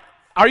 Right?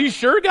 Are you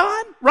sure,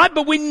 God? Right?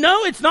 But we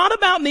know it's not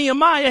about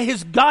Nehemiah.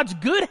 God's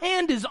good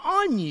hand is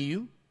on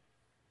you.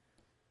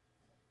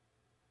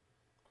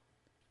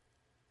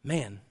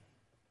 Man,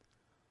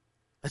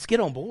 let's get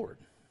on board.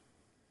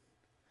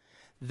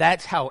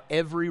 That's how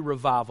every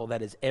revival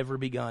that has ever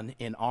begun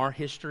in our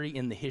history,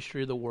 in the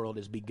history of the world,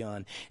 has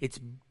begun. It's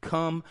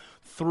come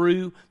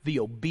through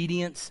the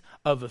obedience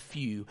of a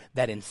few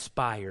that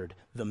inspired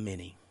the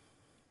many.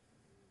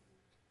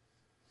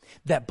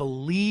 That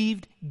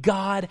believed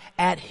God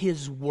at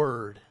His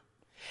word,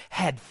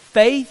 had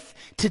faith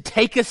to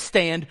take a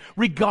stand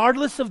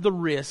regardless of the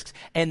risks,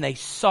 and they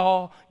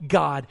saw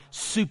God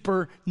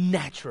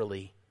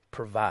supernaturally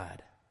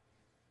provide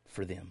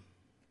for them.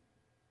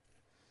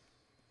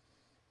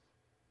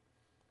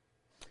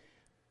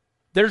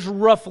 There's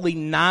roughly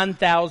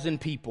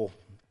 9,000 people,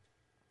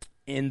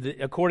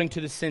 according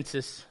to the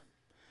census,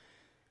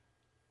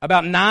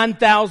 about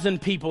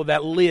 9,000 people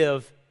that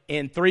live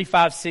in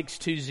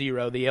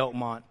 35620, the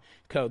Elkmont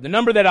code. The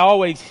number that I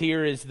always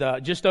hear is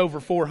just over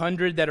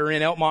 400 that are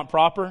in Elkmont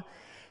proper,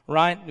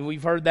 right? And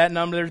we've heard that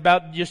number. There's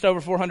about just over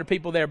 400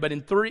 people there. But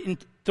in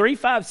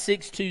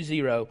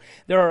 35620,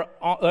 there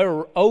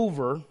are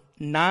over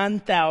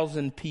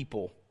 9,000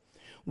 people,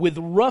 with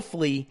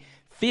roughly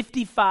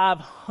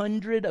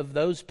 5,500 of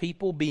those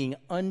people being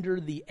under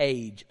the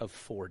age of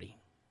 40.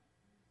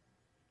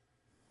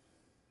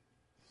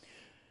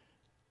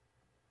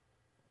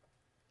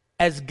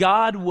 As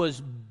God was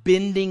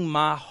bending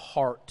my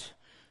heart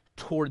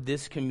toward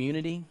this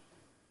community,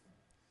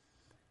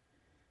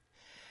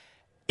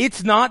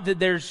 it's not that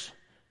there's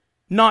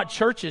not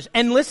churches.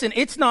 And listen,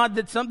 it's not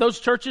that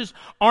those churches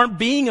aren't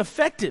being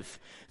effective.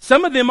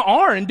 Some of them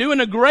are and doing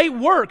a great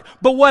work.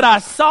 But what I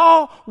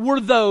saw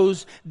were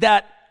those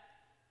that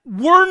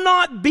were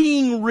not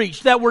being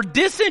reached, that were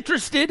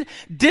disinterested,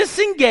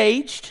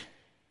 disengaged,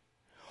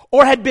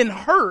 or had been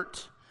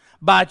hurt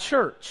by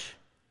church.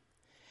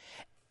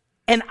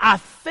 And I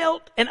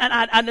felt, and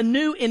I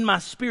knew in my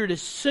spirit,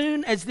 as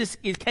soon as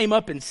it came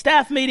up in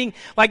staff meeting,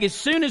 like as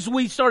soon as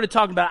we started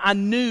talking about it, I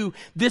knew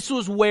this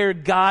was where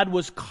God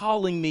was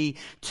calling me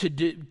to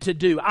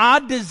do.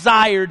 I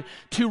desired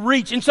to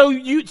reach. And so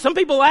some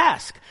people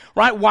ask,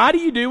 right, why do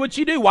you do what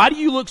you do? Why do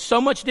you look so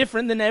much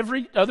different than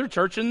every other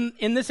church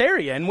in this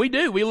area? And we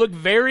do. We look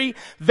very,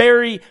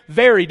 very,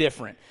 very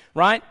different,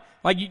 right?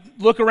 Like you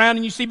look around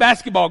and you see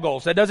basketball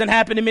goals. That doesn't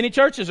happen in many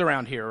churches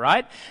around here,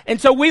 right?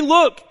 And so we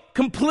look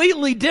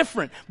completely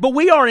different, but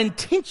we are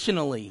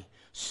intentionally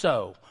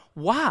so.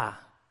 Why?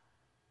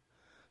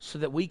 So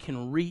that we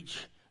can reach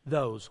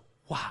those.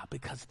 Why?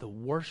 Because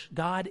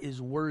God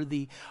is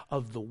worthy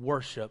of the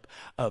worship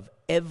of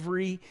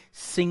every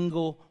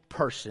single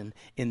person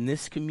in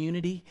this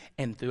community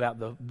and throughout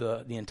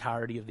the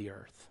entirety of the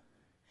earth.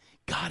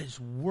 God is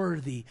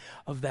worthy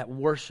of that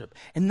worship.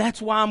 And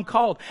that's why I'm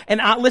called.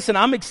 And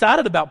I'm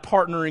excited about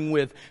partnering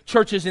with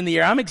churches in the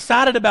area. I'm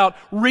excited about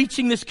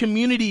reaching this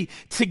community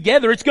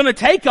together. It's going to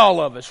take all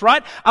of us,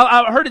 right?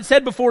 I heard it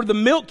said before, the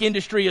milk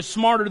industry is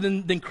smarter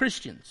than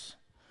Christians,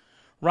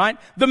 right?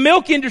 The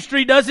milk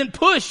industry doesn't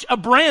push a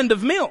brand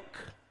of milk.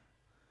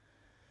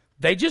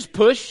 They just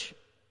push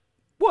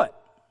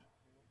what?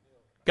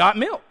 Got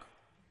milk.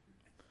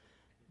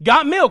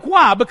 Got milk.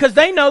 Why? Because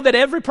they know that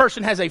every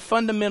person has a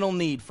fundamental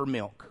need for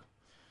milk.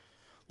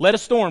 Let a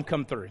storm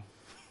come through.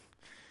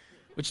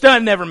 Which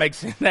never make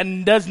sense. That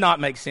does not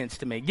make sense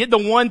to me. Get the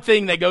one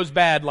thing that goes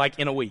bad like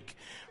in a week.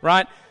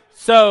 Right?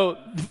 So,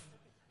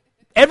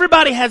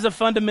 everybody has a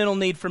fundamental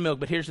need for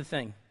milk. But here's the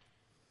thing.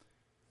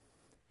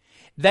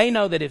 They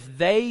know that if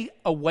they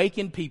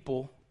awaken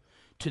people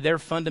to their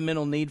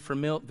fundamental need for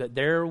milk, that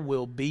there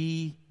will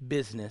be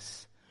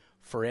business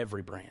for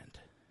every brand.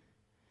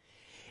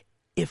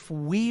 If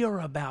we are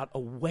about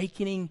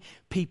awakening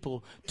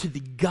people to the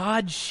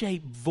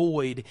God-shaped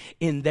void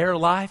in their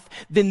life,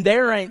 then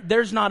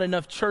there's not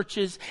enough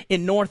churches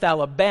in North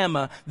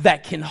Alabama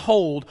that can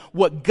hold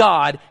what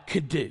God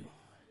could do.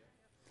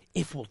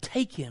 If we'll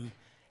take Him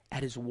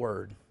at His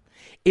word,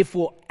 if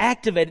we'll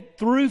activate it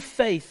through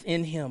faith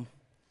in Him.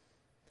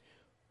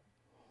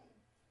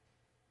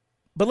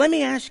 But let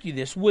me ask you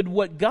this. Would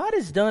what God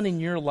has done in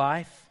your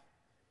life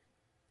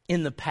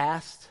in the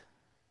past,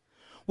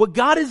 what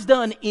God has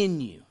done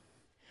in you,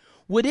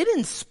 would it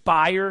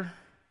inspire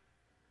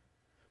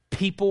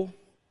people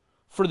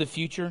for the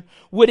future?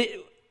 Would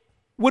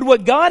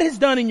what God has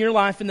done in your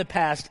life in the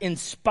past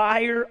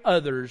inspire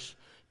others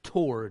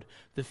toward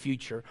the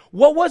future.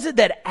 What was it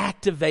that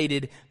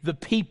activated the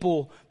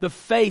people, the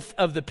faith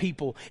of the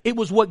people? It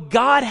was what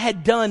God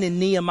had done in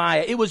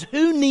Nehemiah. It was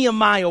who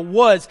Nehemiah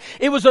was.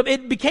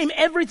 It became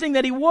everything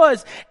that he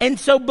was. And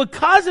so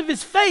because of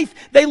his faith,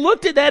 they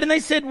looked at that and they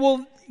said,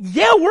 well,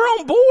 yeah, we're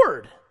on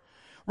board.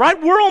 Right?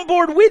 We're on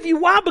board with you.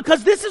 Why?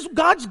 Because this is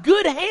God's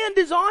good hand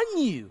is on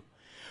you.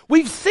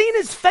 We've seen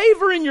his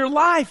favor in your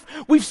life.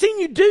 We've seen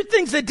you do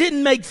things that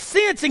didn't make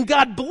sense, and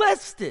God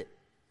blessed it.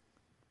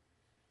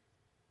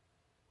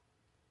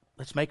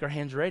 Let's make our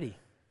hands ready.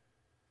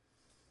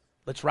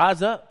 Let's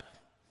rise up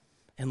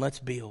and let's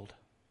build.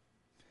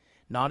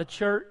 Not a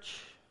church,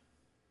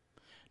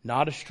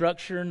 not a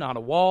structure, not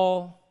a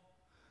wall.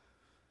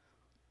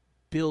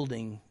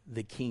 Building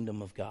the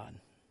kingdom of God.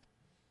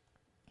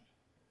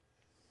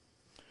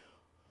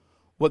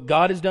 What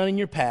God has done in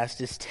your past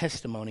is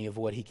testimony of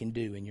what he can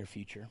do in your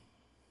future.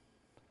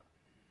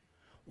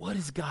 What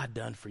has God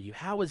done for you?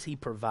 How has he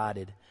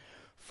provided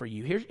for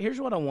you? Here's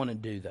what I want to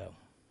do, though.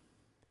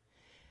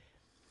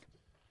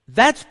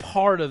 That's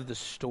part of the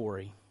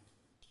story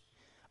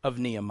of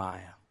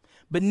Nehemiah.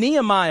 But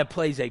Nehemiah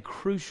plays a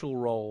crucial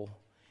role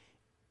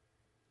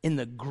in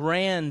the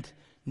grand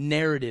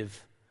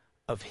narrative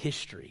of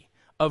history,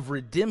 of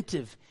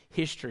redemptive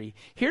history.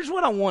 Here's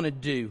what I want to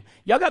do.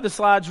 Y'all got the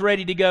slides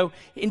ready to go?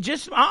 And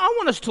I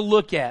want us to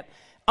look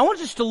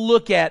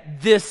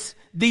at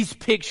these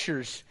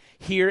pictures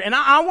here. And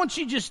I want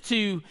you just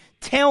to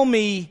tell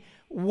me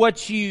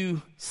what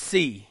you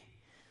see.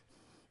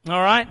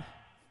 All right?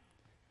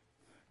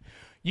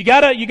 You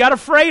got a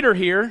freighter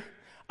here.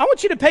 I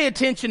want you to pay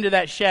attention to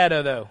that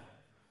shadow, though.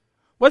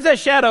 What does that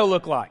shadow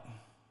look like?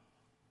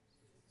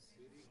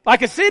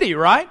 Like a city,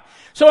 right?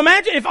 So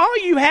imagine if all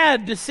you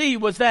had to see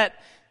was that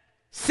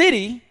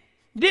city,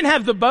 you didn't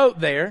have the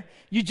boat there,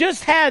 you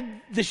just had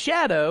the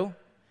shadow,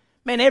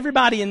 man,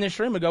 everybody in this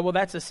room would go, well,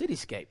 that's a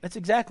cityscape. That's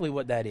exactly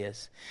what that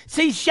is.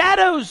 See,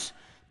 shadows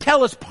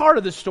tell us part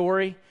of the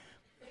story,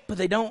 but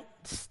they don't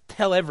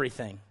tell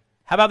everything.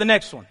 How about the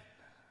next one?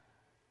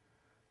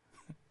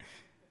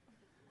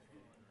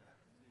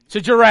 It's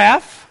a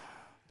giraffe,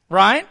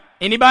 right?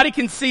 Anybody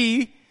can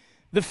see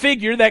the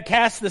figure that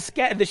casts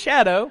the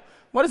shadow.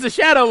 What does the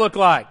shadow look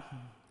like?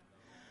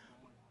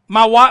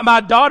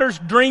 My daughter's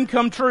dream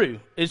come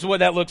true is what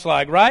that looks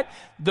like, right?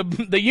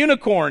 The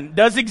unicorn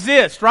does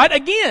exist, right?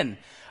 Again,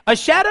 a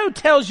shadow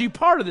tells you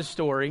part of the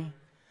story,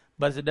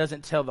 but it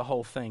doesn't tell the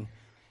whole thing.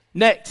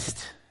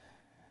 Next.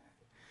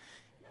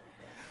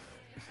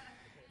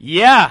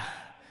 Yeah.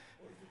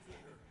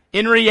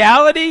 In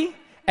reality,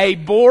 a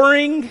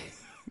boring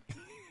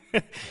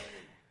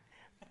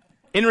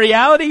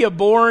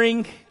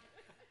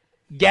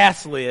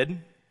gas lid.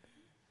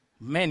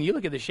 Man, you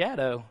look at the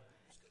shadow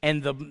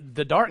and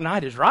the dark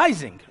night is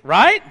rising,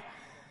 right?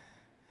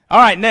 All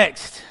right,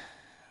 next.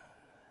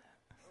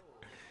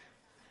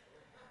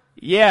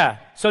 Yeah,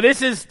 so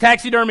this is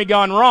taxidermy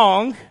gone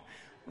wrong,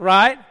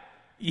 right?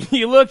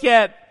 You look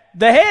at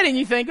the head and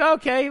you think,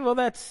 okay, well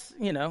that's,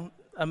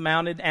 a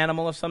mounted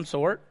animal of some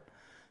sort.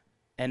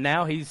 And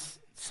now he's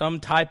some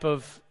type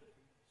of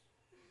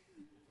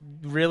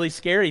really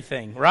scary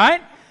thing,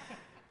 right?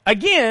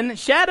 Again,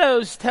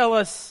 shadows tell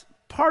us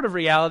part of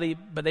reality,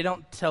 but they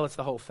don't tell us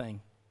the whole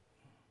thing.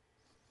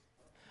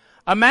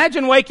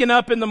 Imagine waking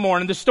up in the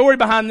morning. The story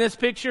behind this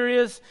picture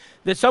is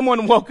that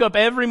someone woke up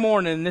every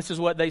morning and this is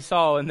what they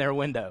saw in their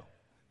window.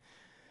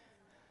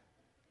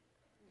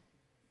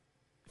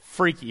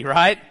 Freaky,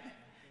 right?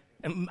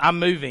 I'm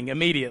moving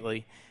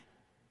immediately.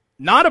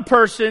 Not a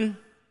person,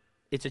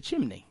 it's a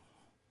chimney.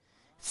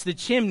 It's the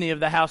chimney of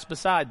the house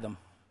beside them.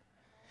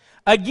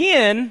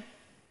 Again,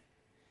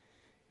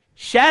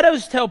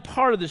 shadows tell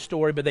part of the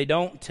story, but they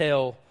don't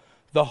tell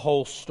the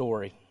whole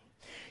story.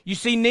 You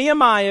see,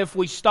 Nehemiah, if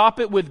we stop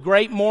it with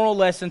great moral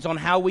lessons on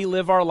how we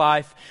live our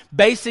life,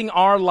 basing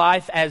our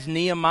life as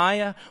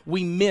Nehemiah,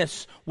 we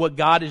miss what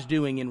God is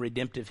doing in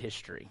redemptive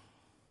history.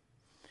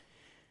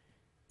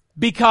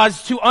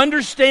 Because to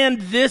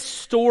understand this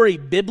story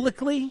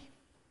biblically,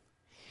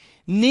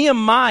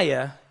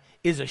 Nehemiah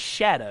is a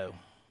shadow.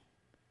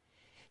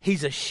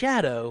 He's a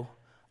shadow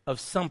of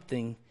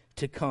something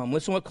to come.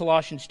 Listen to what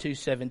Colossians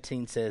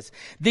 2:17 says.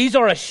 These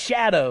are a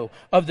shadow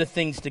of the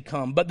things to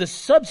come, but the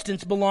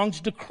substance belongs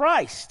to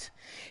Christ.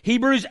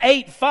 Hebrews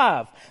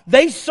 8:5.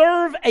 They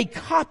serve a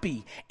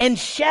copy and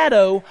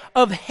shadow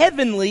of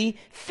heavenly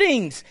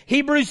things.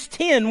 Hebrews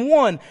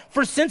 10:1.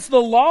 For since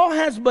the law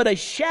has but a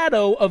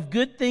shadow of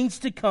good things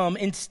to come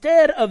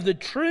instead of the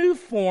true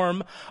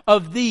form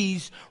of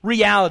these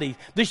realities.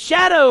 The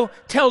shadow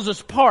tells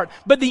us part,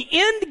 but the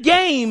end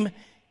game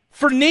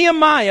for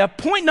Nehemiah,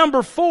 point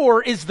number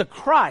 4, is the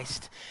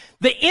Christ.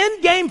 The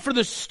end game for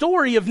the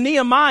story of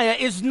Nehemiah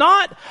is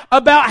not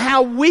about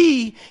how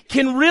we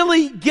can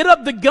really get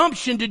up the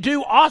gumption to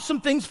do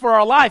awesome things for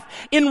our life.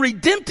 In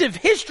redemptive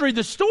history,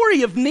 the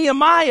story of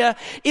Nehemiah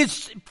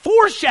is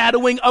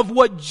foreshadowing of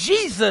what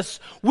Jesus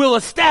will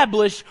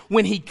establish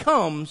when he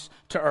comes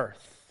to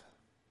earth.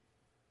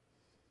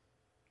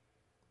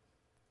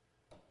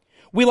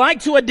 We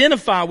like to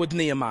identify with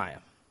Nehemiah,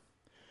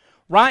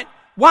 right?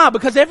 Why?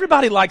 Because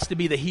everybody likes to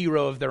be the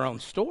hero of their own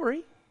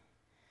story.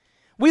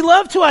 We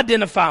love to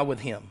identify with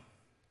him.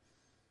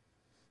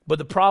 But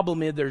the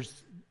problem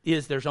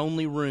is there's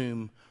only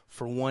room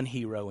for one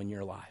hero in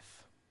your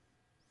life.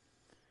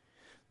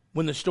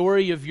 When the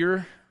story of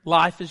your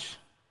life is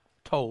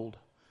told,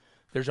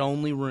 there's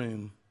only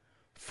room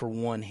for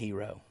one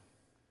hero.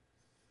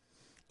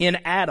 In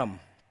Adam,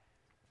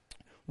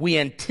 we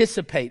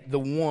anticipate the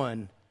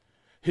one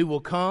who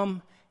will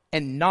come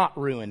and not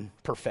ruin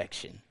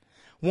perfection.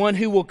 One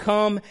who will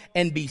come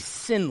and be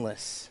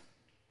sinless.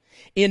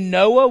 In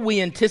Noah,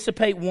 we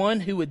anticipate one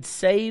who would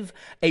save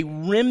a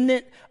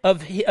remnant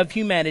of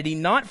humanity,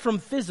 not from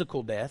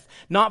physical death,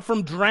 not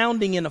from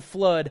drowning in a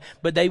flood,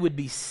 but they would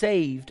be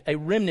saved, a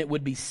remnant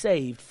would be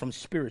saved from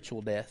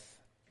spiritual death.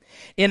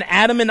 In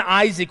Adam and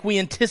Isaac, we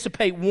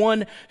anticipate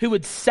one who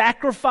would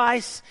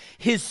sacrifice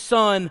his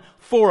son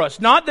for us.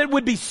 Not that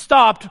would be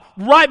stopped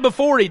right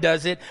before he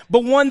does it,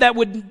 but one that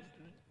would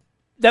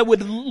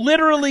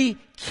literally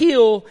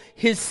kill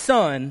his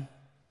son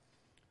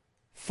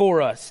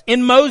for us.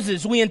 In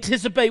Moses, we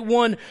anticipate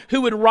one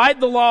who would write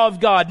the law of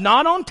God,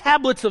 not on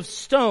tablets of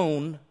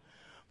stone,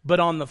 but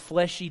on the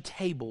fleshy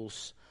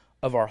tables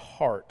of our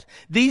heart.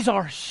 These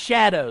are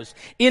shadows.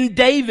 In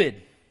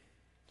David,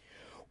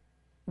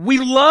 we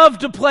love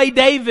to play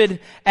David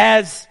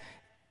as,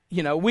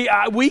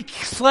 we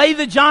slay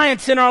the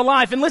giants in our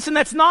life. And listen,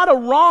 that's not a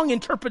wrong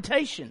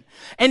interpretation.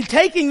 And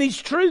taking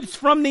these truths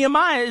from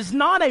Nehemiah is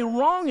not a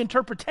wrong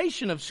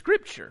interpretation of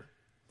Scripture.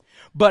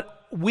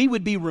 But we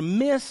would be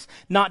remiss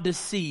not to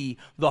see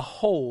the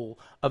whole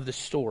of the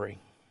story.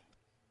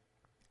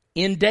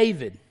 In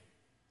David,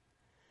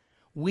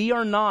 we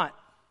are not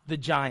the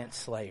giant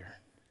slayer.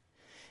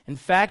 In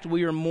fact,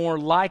 we are more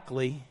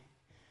likely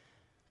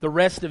the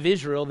rest of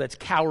Israel that's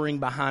cowering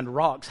behind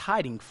rocks,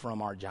 hiding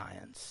from our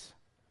giants.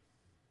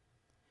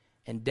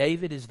 And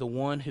David is the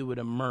one who would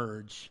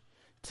emerge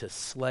to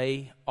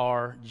slay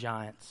our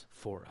giants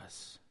for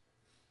us.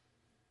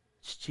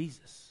 It's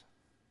Jesus.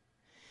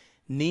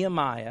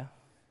 Nehemiah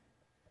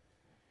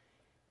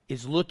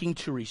is looking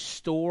to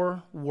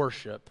restore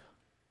worship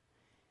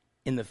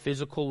in the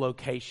physical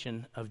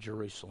location of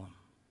Jerusalem.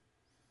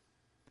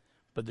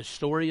 But the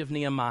story of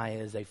Nehemiah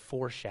is a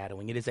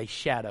foreshadowing. It is a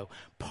shadow,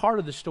 part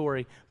of the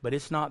story, but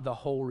it's not the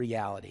whole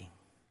reality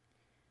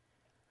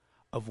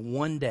of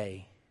one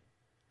day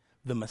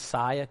the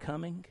Messiah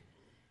coming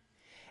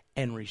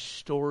and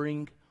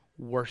restoring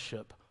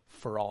worship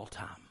for all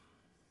time.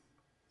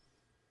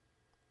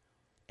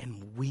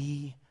 And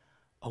we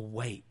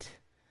await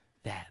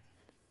that.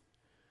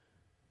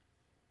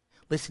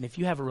 Listen, if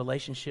you have a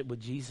relationship with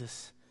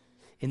Jesus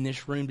in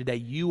this room today,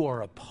 you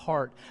are a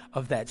part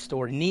of that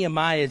story.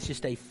 Nehemiah is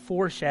just a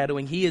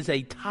foreshadowing. He is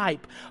a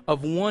type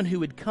of one who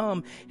would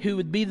come, who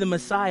would be the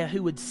Messiah,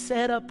 who would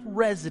set up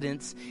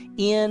residence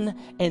in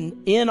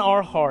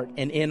our heart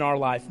and in our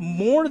life.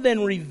 More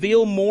than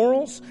reveal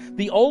morals,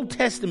 the Old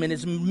Testament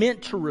is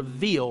meant to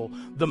reveal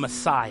the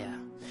Messiah.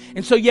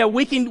 And so,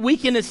 we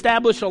can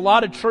establish a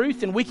lot of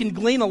truth and we can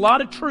glean a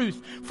lot of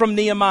truth from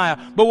Nehemiah.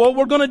 But what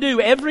we're going to do,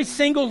 every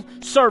single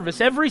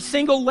service, every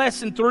single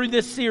lesson through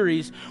this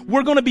series,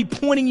 we're going to be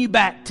pointing you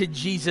back to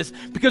Jesus,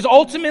 because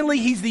ultimately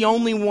He's the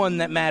only one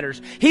that matters.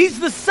 He's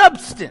the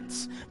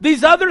substance.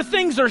 These other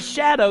things are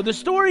shadow. The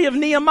story of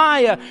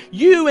Nehemiah,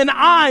 you and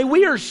I,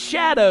 we are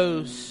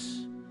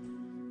shadows.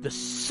 The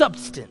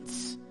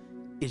substance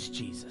is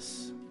Jesus.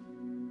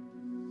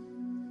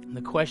 And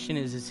the question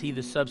is He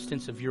the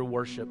substance of your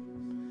worship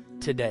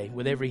today,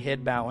 with every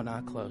head bowed and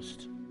eye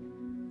closed?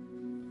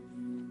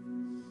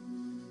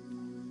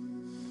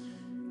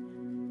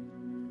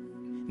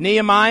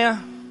 Nehemiah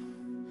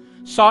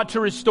sought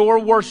to restore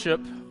worship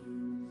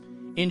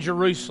in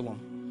Jerusalem.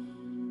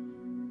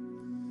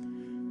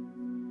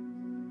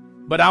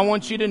 But I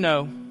want you to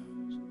know,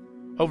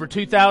 over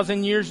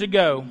 2,000 years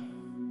ago,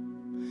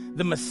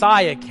 the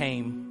Messiah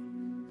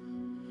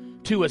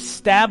came to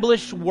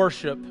establish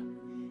worship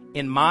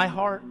in my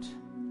heart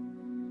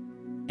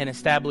and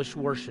establish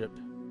worship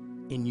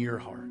in your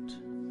heart.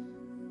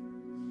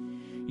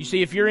 You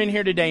see, if you're in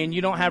here today and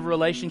you don't have a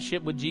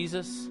relationship with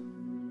Jesus,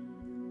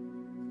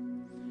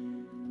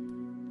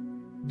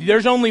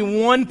 there's only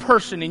one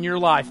person in your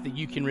life that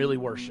you can really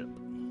worship.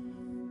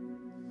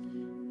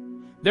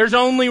 There's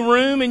only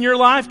room in your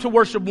life to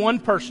worship one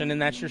person,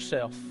 and that's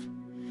yourself.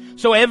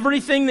 So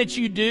everything that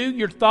you do,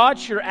 your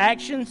thoughts, your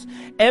actions,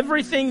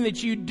 everything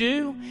that you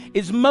do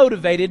is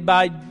motivated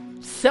by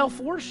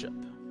self-worship.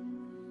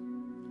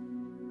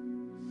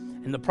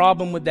 And the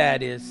problem with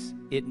that is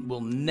it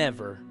will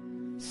never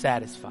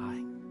satisfy.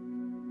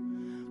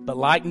 But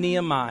like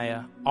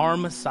Nehemiah, our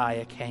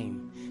Messiah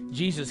came.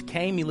 Jesus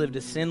came, He lived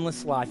a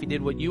sinless life. He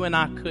did what you and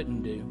I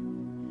couldn't do.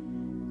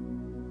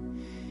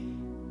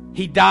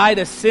 He died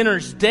a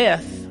sinner's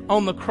death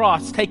on the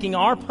cross, taking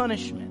our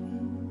punishment.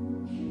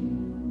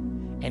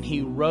 And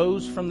He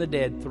rose from the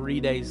dead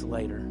 3 days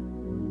later,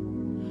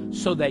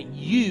 so that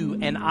you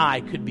and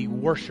I could be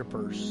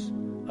worshipers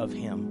of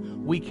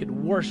Him. We could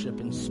worship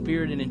in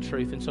spirit and in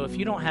truth. And so if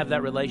you don't have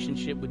that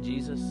relationship with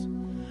Jesus,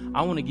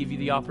 I want to give you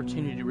the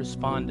opportunity to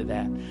respond to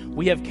that.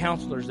 We have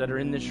counselors that are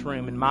in this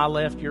room. In my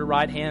left, your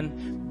right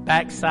hand,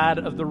 back side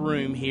of the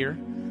room here,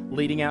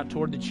 leading out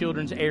toward the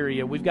children's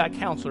area. We've got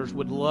counselors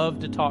would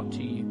love to talk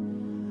to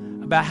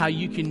you about how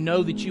you can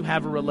know that you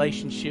have a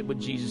relationship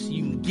with Jesus.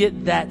 You can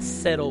get that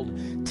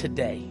settled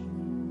today.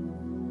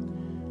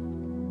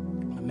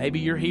 Maybe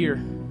you're here.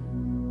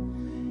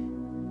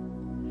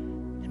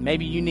 And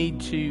maybe you've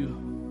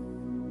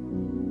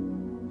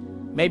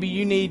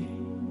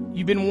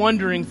been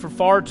wondering for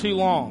far too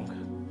long.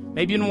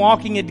 Maybe you've been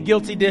walking at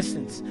guilty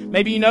distance.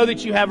 Maybe you know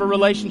that you have a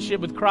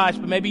relationship with Christ,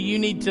 but maybe you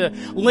need to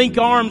link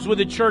arms with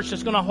a church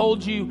that's going to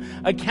hold you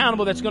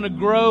accountable, that's going to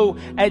grow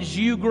as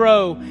you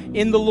grow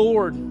in the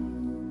Lord.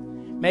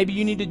 Maybe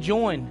you need to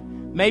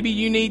join. Maybe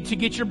you need to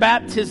get your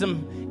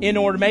baptism in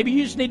order. Maybe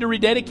you just need to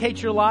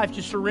rededicate your life,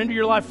 just surrender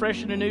your life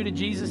fresh and anew to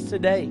Jesus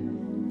today.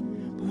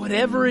 But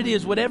whatever it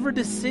is, whatever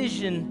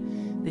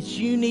decision that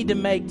you need to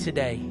make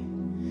today,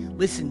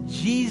 listen,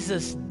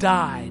 Jesus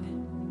died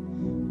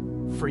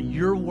for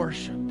your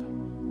worship.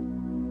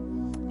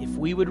 If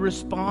we would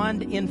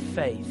respond in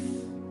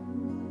faith,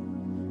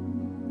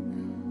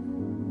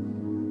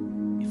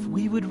 if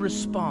we would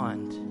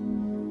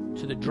respond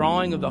to the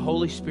drawing of the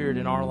Holy Spirit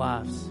in our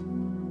lives,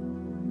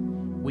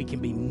 we can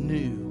be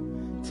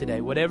new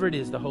today. Whatever it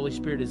is the Holy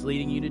Spirit is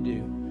leading you to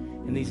do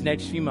in these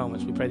next few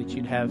moments, we pray that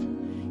you'd have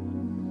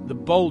the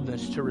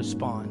boldness to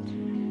respond.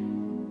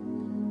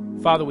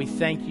 Father, we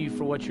thank you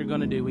for what you're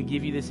going to do. We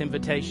give you this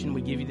invitation.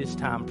 We give you this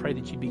time. Pray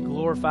that you be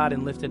glorified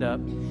and lifted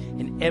up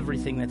in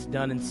everything that's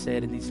done and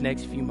said in these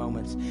next few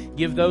moments.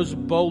 Give those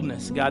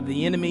boldness. God,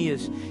 the enemy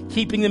is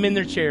keeping them in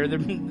their chair.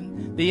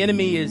 The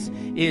enemy is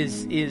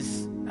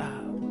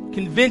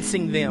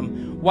convincing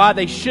them why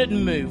they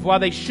shouldn't move, why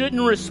they shouldn't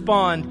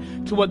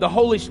respond to what the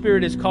Holy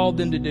Spirit has called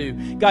them to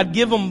do. God,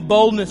 give them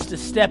boldness to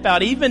step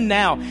out, even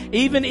now,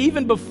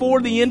 even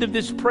before the end of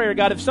this prayer.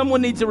 God, if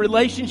someone needs a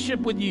relationship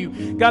with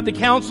you, God, the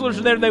counselors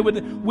are there.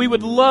 We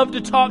would love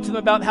to talk to them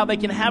about how they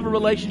can have a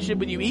relationship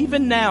with you.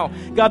 Even now,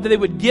 God, that they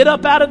would get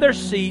up out of their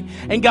seat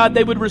and God,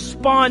 they would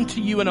respond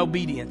to you in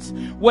obedience.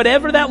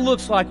 Whatever that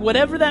looks like,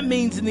 whatever that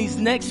means in these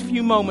next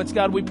few moments,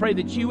 God, we pray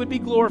that you would be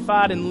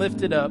glorified and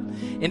lifted up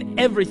in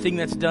everything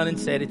that's done and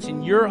said. It's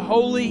in your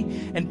holy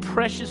and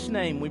precious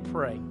name we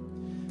pray.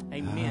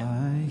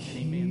 Amen.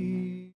 Amen.